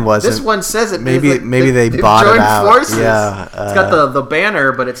 Mine wasn't. This one says it. Maybe It's like they they've bought it joined out. Forces. Yeah, it's got the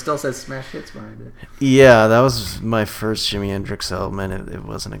banner, but it still says Smash Hits behind it. Yeah, that was my first Jimi Hendrix album, and it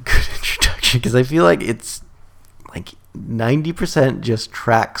wasn't a good introduction because I feel like it's like 90% just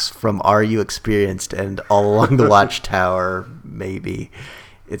tracks from Are You Experienced and All Along the Watchtower, maybe.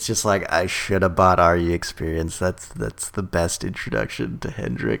 It's just like, I should have bought Are You Experienced. That's the best introduction to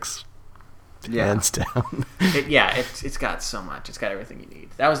Hendrix, hands down. It's got so much. It's got everything you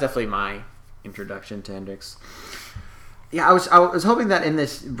need. That was definitely my introduction to Hendrix. Yeah, I was hoping that in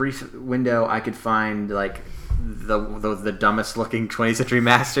this brief window I could find like the dumbest looking 20th Century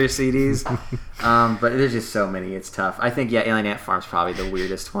Masters CDs, but there's just so many. It's tough. I think Alien Ant Farm's probably the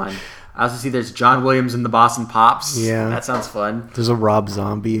weirdest one. I also see there's John Williams and the Boston Pops. Yeah, that sounds fun. There's a Rob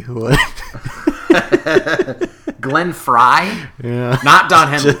Zombie who. Glenn Fry. Yeah, not Don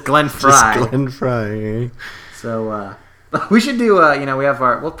Henley. Glenn Fry. Just Glenn Fry. Eh? So we should do. We have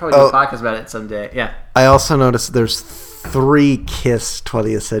we'll probably do a podcast about it someday. Yeah. I also noticed there's 3 Kiss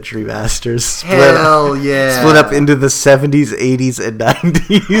 20th Century Masters. Hell yeah! Split up into the 70s, 80s, and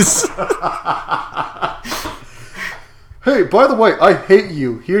 90s. Hey, by the way, I hate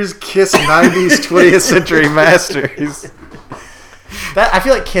you. Here's Kiss 90s 20th Century Masters. I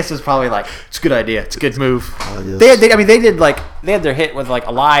feel like Kiss was probably like, it's a good idea. It's a good move. Yes. They had their hit with like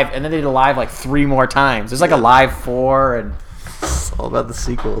Alive, and then they did Alive like 3 more times. There's like Alive 4, and It's all about the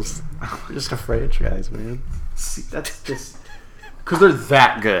sequels. They're just a franchise, man. that's just because they're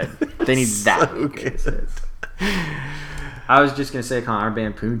that good. They need that So good. I was just gonna say, Colin, our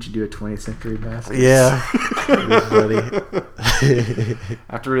band Poon should do a 20th Century Masters. Yeah. Funny.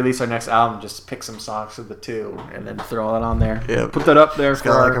 After we release our next album, just pick some songs of the 2 and then throw it on there. Yeah. Put that up there. It's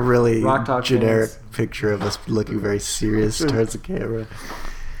got like a really Rock Talk generic fans. picture of us looking very serious towards the camera.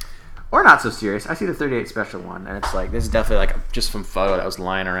 Or not so serious. I see the 38 Special one, and it's like, this is definitely like just some photo that was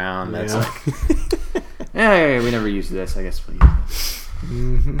lying around. That's like, yeah, we never used this. I guess we'll use it.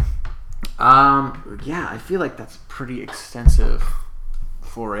 Mm-hmm. Yeah, I feel like that's pretty extensive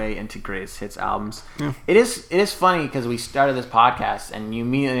foray into greatest hits albums. Yeah. It is funny because we started this podcast and you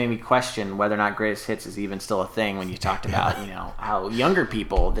immediately made me question whether or not greatest hits is even still a thing when you talked about how younger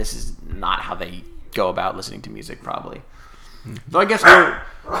people, this is not how they go about listening to music probably. So I guess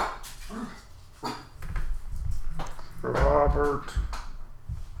Robert.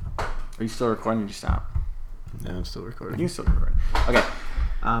 Are you still recording? Did you stop? No, I'm still recording. You still recording? Okay.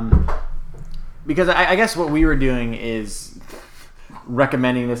 Because I guess what we were doing is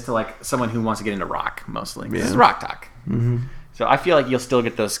recommending this to like someone who wants to get into rock mostly. This is rock talk. Mm-hmm. So I feel like you'll still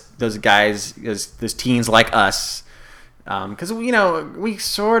get those guys, those teens like us, because we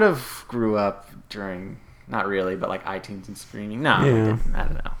sort of grew up during, not really, but like iTunes and streaming. No, we didn't. I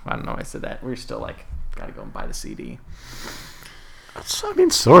don't know why I said that. We're still like gotta go and buy the CD. I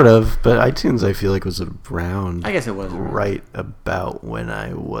mean, sort of, but iTunes I feel like was around. I guess it was right about when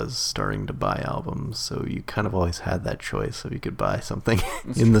I was starting to buy albums, so you kind of always had that choice of you could buy something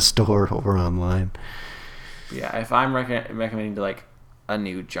in the store or online. Yeah, if I'm recommending to like a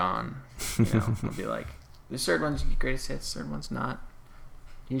new John, I'll be like, this third one's greatest hits, third one's not.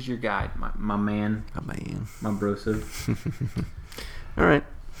 Here's your guide, my man, my brosive. All right.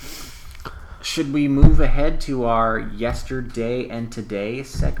 Should we move ahead to our yesterday and today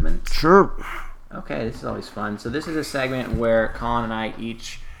segment? Sure. Okay, this is always fun. So this is a segment where Colin and I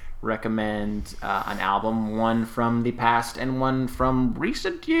each recommend an album, one from the past and one from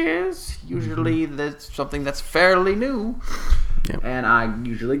recent years. Usually that's something that's fairly new. Yep. And I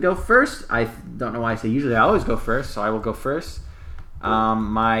usually go first. I don't know why I say usually. I always go first, so I will go first.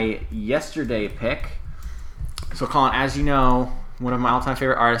 My yesterday pick. So Colin, as you know, one of my all-time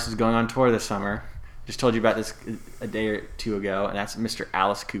favorite artists is going on tour this summer. Just told you about this a day or two ago, and that's Mr.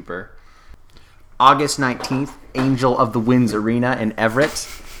 Alice Cooper. August 19th, Angel of the Winds Arena in Everett.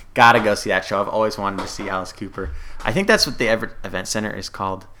 Gotta go see that show. I've always wanted to see Alice Cooper. I think that's what the Everett Event Center is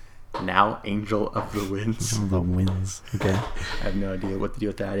called now, Angel of the Winds. The Winds. Okay. I have no idea what to do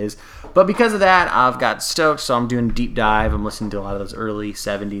with that is. But because of that, I've got stoked, so I'm doing a deep dive. I'm listening to a lot of those early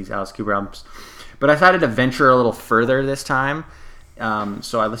 70s Alice Cooper albums. But I decided to venture a little further this time.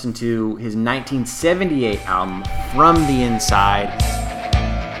 So I listened to his 1978 album, From the Inside.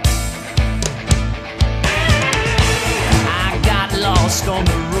 I got lost on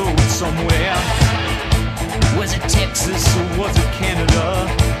the road somewhere. Was it Texas or was it Canada?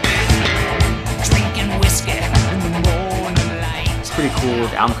 Drinking whiskey in the morning light. It's pretty cool.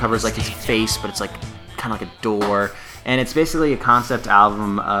 The album cover is like his face, but it's like kind of like a door. And it's basically a concept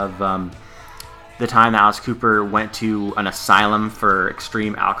album of the time Alice Cooper went to an asylum for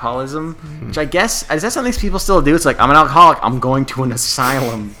extreme alcoholism, which I guess, is that something people still do? It's like, I'm an alcoholic, I'm going to an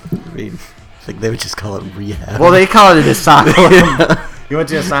asylum. I mean, I think they would just call it rehab. Well, they call it an asylum. He went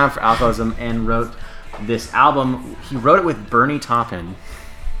to an asylum for alcoholism and wrote this album. He wrote it with Bernie Taupin.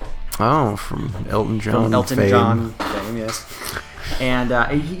 Oh, from Elton John From Elton fame. John fame, yes. And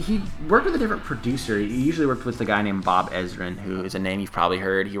he worked with a different producer. He usually worked with a guy named Bob Ezrin, who is a name you've probably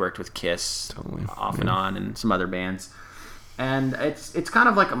heard. He worked with Kiss off and on and some other bands. And it's kind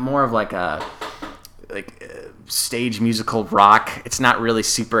of like more of like a stage musical rock. It's not really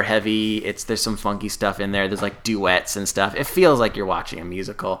super heavy. There's some funky stuff in there. There's like duets and stuff. It feels like you're watching a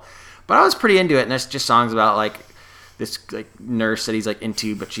musical. But I was pretty into it, and there's just songs about like this like nurse that he's like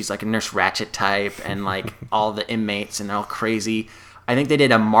into, but she's like a Nurse Ratched type, and like all the inmates, and they're all crazy. I think they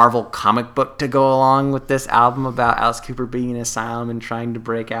did a Marvel comic book to go along with this album about Alice Cooper being in an asylum and trying to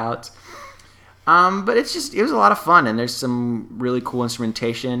break out. But it was a lot of fun, and there's some really cool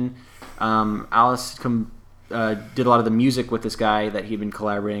instrumentation. Alice did a lot of the music with this guy that he'd been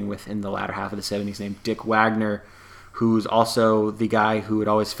collaborating with in the latter half of the 70s named Dick Wagner, who's also the guy who would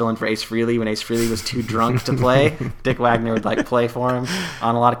always fill in for Ace Frehley when Ace Frehley was too drunk to play. Dick Wagner would like play for him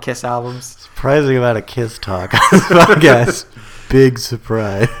on a lot of Kiss albums. Surprising amount of Kiss talk on this podcast. Big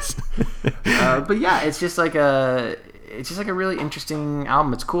surprise. But yeah, it's just like a really interesting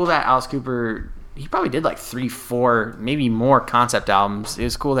album. It's cool that Alice Cooper, he probably did like 3, 4, maybe more concept albums. It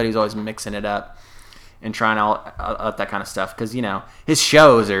was cool that he's always mixing it up and trying out that kind of stuff, because you know his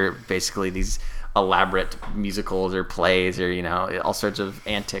shows are basically these elaborate musicals or plays or all sorts of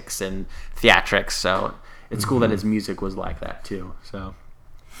antics and theatrics. So it's cool that his music was like that too. So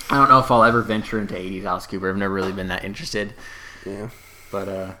I don't know if I'll ever venture into 80s Alice Cooper. I've never really been that interested. Yeah.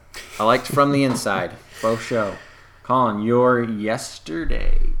 But I liked From the Inside. Faux show. Colin, your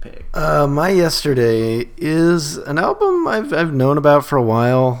yesterday pick. My yesterday is an album I've known about for a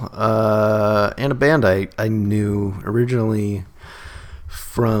while, and a band I knew originally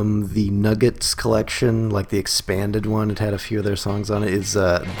from the Nuggets collection, like the expanded one. It had a few of their songs on it. Is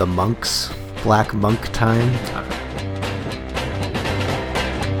The Monks, Black Monk Time. Okay.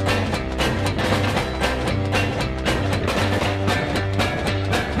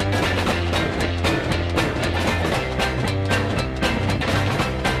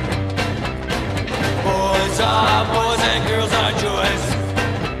 Boys and girls are joys.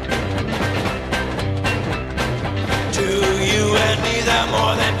 To you and me, they're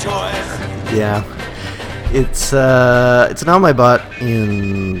more than toys. Yeah, it's an album I bought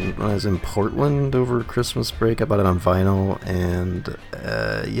when I was in Portland over Christmas break. I bought it on vinyl, and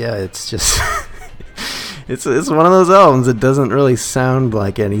yeah, it's just it's one of those albums that doesn't really sound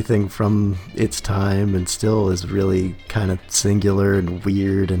like anything from its time, and still is really kind of singular and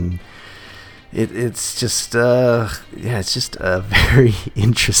weird, and it's just it's just a very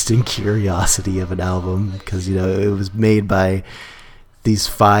interesting curiosity of an album, because it was made by these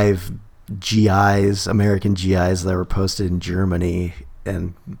 5 GIs, American GIs, that were posted in Germany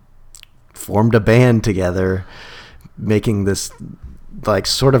and formed a band together, making this like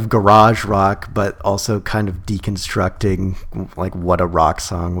sort of garage rock, but also kind of deconstructing like what a rock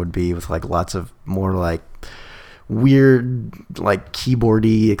song would be, with like lots of more like weird like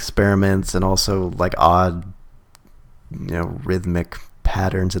keyboardy experiments, and also like odd rhythmic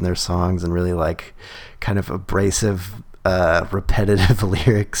patterns in their songs, and really like kind of abrasive repetitive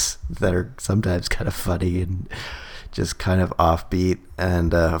lyrics that are sometimes kind of funny and just kind of offbeat.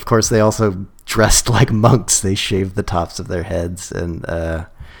 And of course they also dressed like monks. They shaved the tops of their heads, and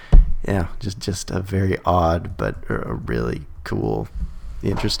yeah, just a very odd but a really cool,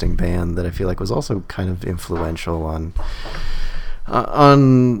 interesting band that I feel like was also kind of influential on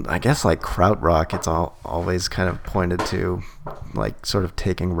I guess like krautrock. It's always kind of pointed to like sort of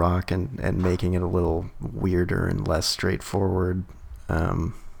taking rock and making it a little weirder and less straightforward.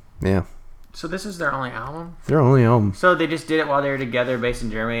 Yeah. So this is their only album? Their only album. So they just did it while they were together, based in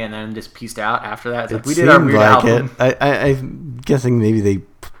Germany, and then just pieced out after that? It's like, It we did our seemed weird like album. I'm guessing maybe they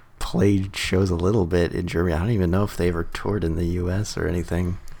played shows a little bit in Germany. I don't even know if they ever toured in the U.S. or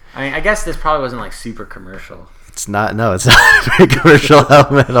anything. I mean, I guess this probably wasn't like super commercial. It's not a very commercial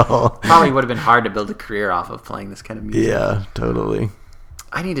album at all. Probably would have been hard to build a career off of playing this kind of music. Yeah, totally.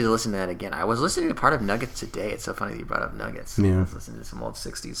 I need to listen to that again. I was listening to part of Nuggets today. It's so funny that you brought up Nuggets. Yeah. I was listening to some old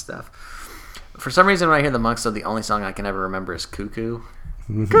 60s stuff. For some reason, when I hear the Monks, though, the only song I can ever remember is Cuckoo.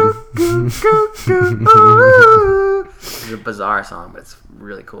 Cuckoo, cuckoo, ooh. It's a bizarre song, but it's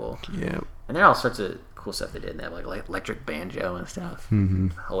really cool. Yeah. And there are all sorts of cool stuff they did. They have like electric banjo and stuff. Mm-hmm.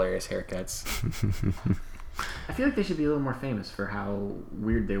 Hilarious haircuts. I feel like they should be a little more famous for how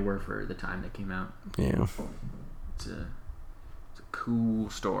weird they were for the time they came out. Yeah. It's a cool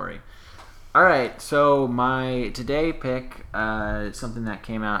story. All right, so my today pick, something that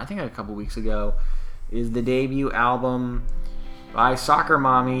came out I think a couple weeks ago, is the debut album by Soccer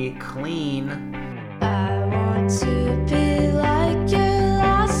Mommy, Clean. I want to be like your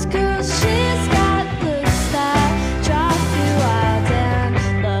last girl. She's got looks that drive you wild, and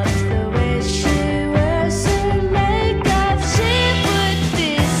loves the way she wears her makeup. She would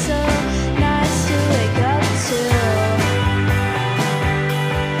be so nice to wake up to.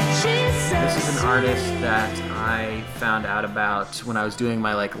 She's so This is an artist that I found out about when I was doing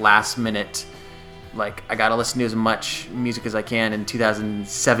my like last minute, like I gotta listen to as much music as I can in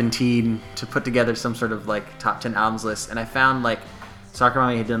 2017 to put together some sort of like top 10 albums list, and I found like Soccer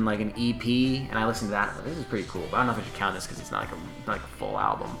Mommy had done like an EP, and I listened to that. This is pretty cool, but I don't know if I should count this because it's not like a full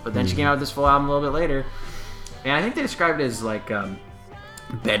album. But then she came out with this full album a little bit later, and I think they described it as like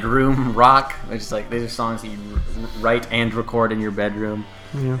bedroom rock. It's just like these are songs that you write and record in your bedroom,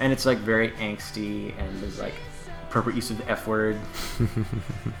 and it's like very angsty, and there's like appropriate use of the F word,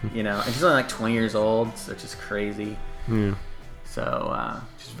 you know. And she's only like 20 years old, so it's just crazy. Yeah. So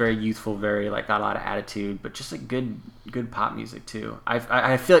just very youthful, very like got a lot of attitude, but just like good pop music too.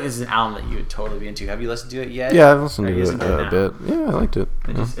 I feel like this is an album that you would totally be into. Have you listened to it yet? Yeah, I've listened Or to you it listened to a bit. Yeah, I liked it.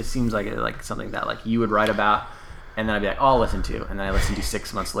 It seems like like something that like you would write about, and then I'd be like, oh, I'll listen to, and then I listen to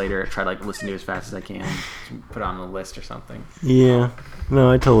 6 months later, try to like listen to it as fast as I can, put it on the list or something. Yeah.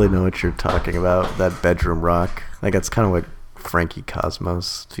 No, I totally know what you're talking about. That bedroom rock. Like that's kind of what Frankie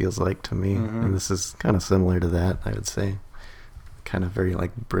Cosmos feels like to me, and this is kind of similar to that, I would say. Kind of very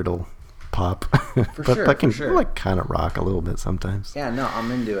like brittle pop, but can like kind of rock a little bit sometimes. Yeah, no,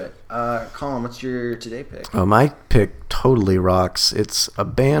 I'm into it. Colin, what's your today pick? My pick totally rocks. It's a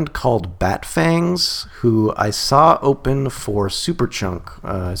band called Bat Fangs, who I saw open for Superchunk.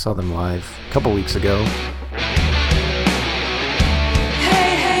 I saw them live a couple weeks ago.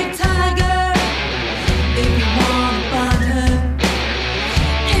 Hey, hey, tiger, if you want to find her,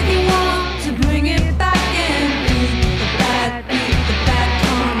 if you want to bring it back and beat the bad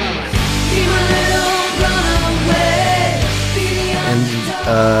karma, be my little runaway, be the And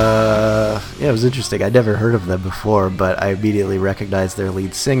yeah, it was interesting. I'd never heard of them before, but I immediately recognized their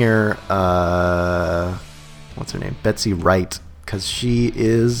lead singer. What's her name? Betsy Wright, because she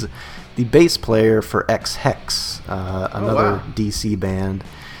is the bass player for X Hex, another DC band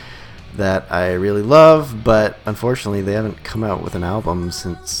that I really love, but unfortunately they haven't come out with an album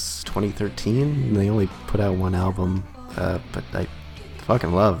since 2013. They only put out one album, but I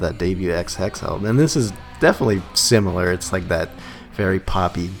fucking love that debut X Hex album. And this is definitely similar. It's like that very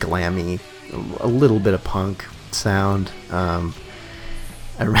poppy, glammy, a little bit of punk sound. I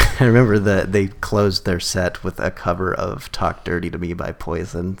remember that they closed their set with a cover of "Talk Dirty to Me" by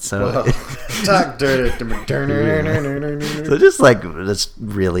Poison. So, Talk dirty to me. so just like this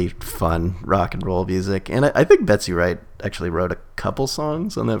really fun rock and roll music. And I think Betsy Wright actually wrote a couple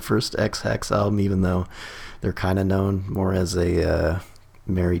songs on that first X Hex album, even though they're kind of known more as a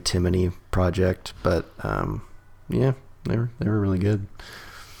Mary Timony project. But yeah, they were really good.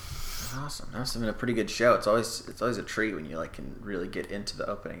 Awesome. That's been a pretty good show. It's always a treat when you like can really get into the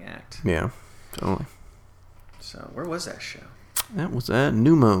opening act. Yeah, totally. So where was that show? That was at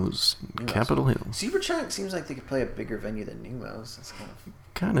Numos, Capitol Hill. Superchunk seems like they could play a bigger venue than Numos. That's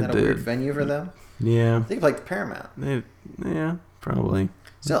Kind is of that a weird venue for them. Yeah. They could play the Paramount. Yeah, probably.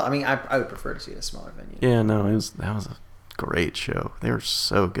 Still, I mean, I would prefer to see a smaller venue. Yeah, no, that was a great show. They were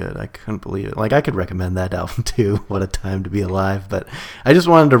so good. I couldn't believe it. Like, I could recommend that album too. What a Time to Be Alive. But I just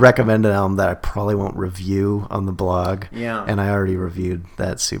wanted to recommend an album that I probably won't review on the blog. Yeah. And I already reviewed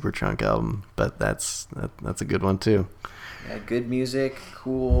that Superchunk album, but that's a good one too. Yeah, good music,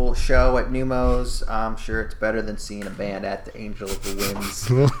 cool show at Numos. I'm sure it's better than seeing a band at the Angel of the Winds.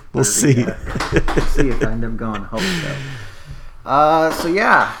 We'll see. We'll see if I end up going. Hope so. So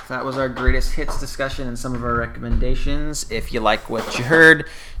yeah, that was our greatest hits discussion and some of our recommendations. If you like what you heard,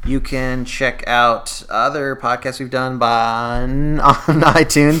 you can check out other podcasts we've done on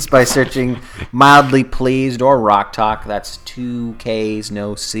iTunes by searching Mildly Pleased or Rock Talk. That's 2 Ks,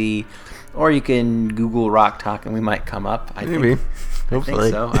 no C. Or you can Google Rock Talk and we might come up. Maybe.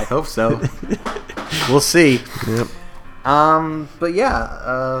 Hopefully. I hope so. We'll see. Yep. But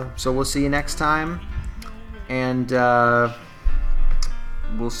yeah, so we'll see you next time. And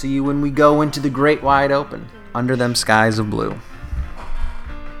we'll see you when we go into the great wide open under them skies of blue.